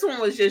the first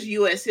one was just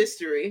U.S.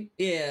 history.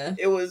 Yeah.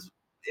 It was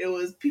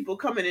people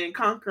coming in,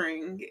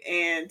 conquering,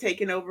 and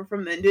taking over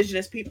from the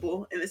indigenous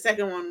people. And the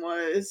second one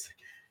was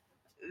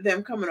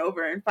them coming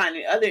over and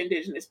finding other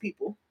indigenous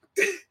people.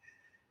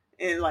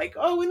 And like,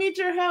 oh, we need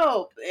your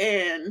help.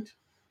 And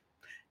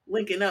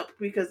linking up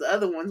because the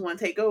other ones want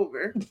to take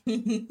over.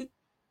 It's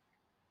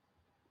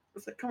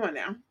like, come on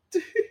now.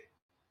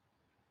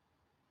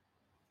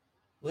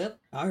 Well,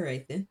 all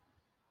right then.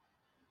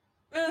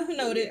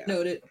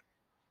 Noted.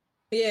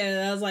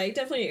 Yeah, I was like,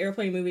 definitely an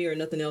airplane movie or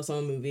nothing else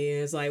on movie.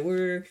 And it's like,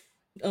 we're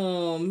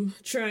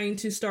trying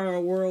to start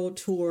a world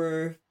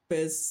tour,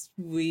 as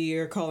we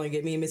are calling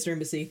it, me and Mr.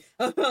 Embassy,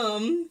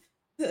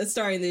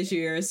 starting this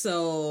year.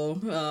 So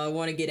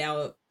want to get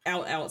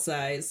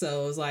outside.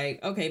 So it was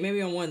like, okay,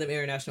 maybe on one of them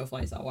international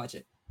flights I'll watch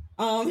it.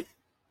 Yeah.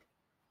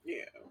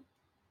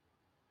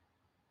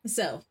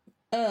 So,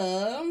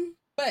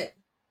 but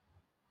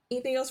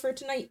anything else for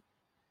tonight?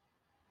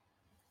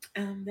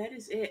 That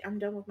is it. I'm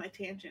done with my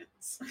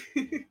tangents.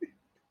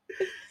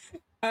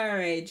 All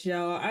right,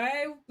 y'all.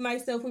 I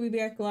myself will be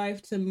back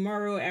live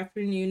tomorrow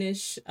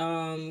afternoonish.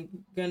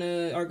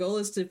 Gonna our goal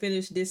is to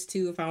finish this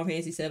too of Final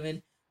Fantasy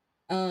 7.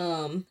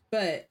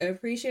 But I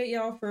appreciate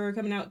y'all for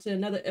coming out to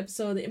another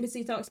episode of the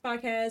Embassy Talks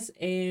podcast,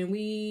 and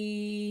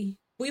we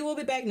will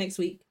be back next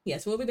week.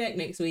 Yes, we'll be back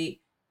next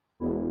week.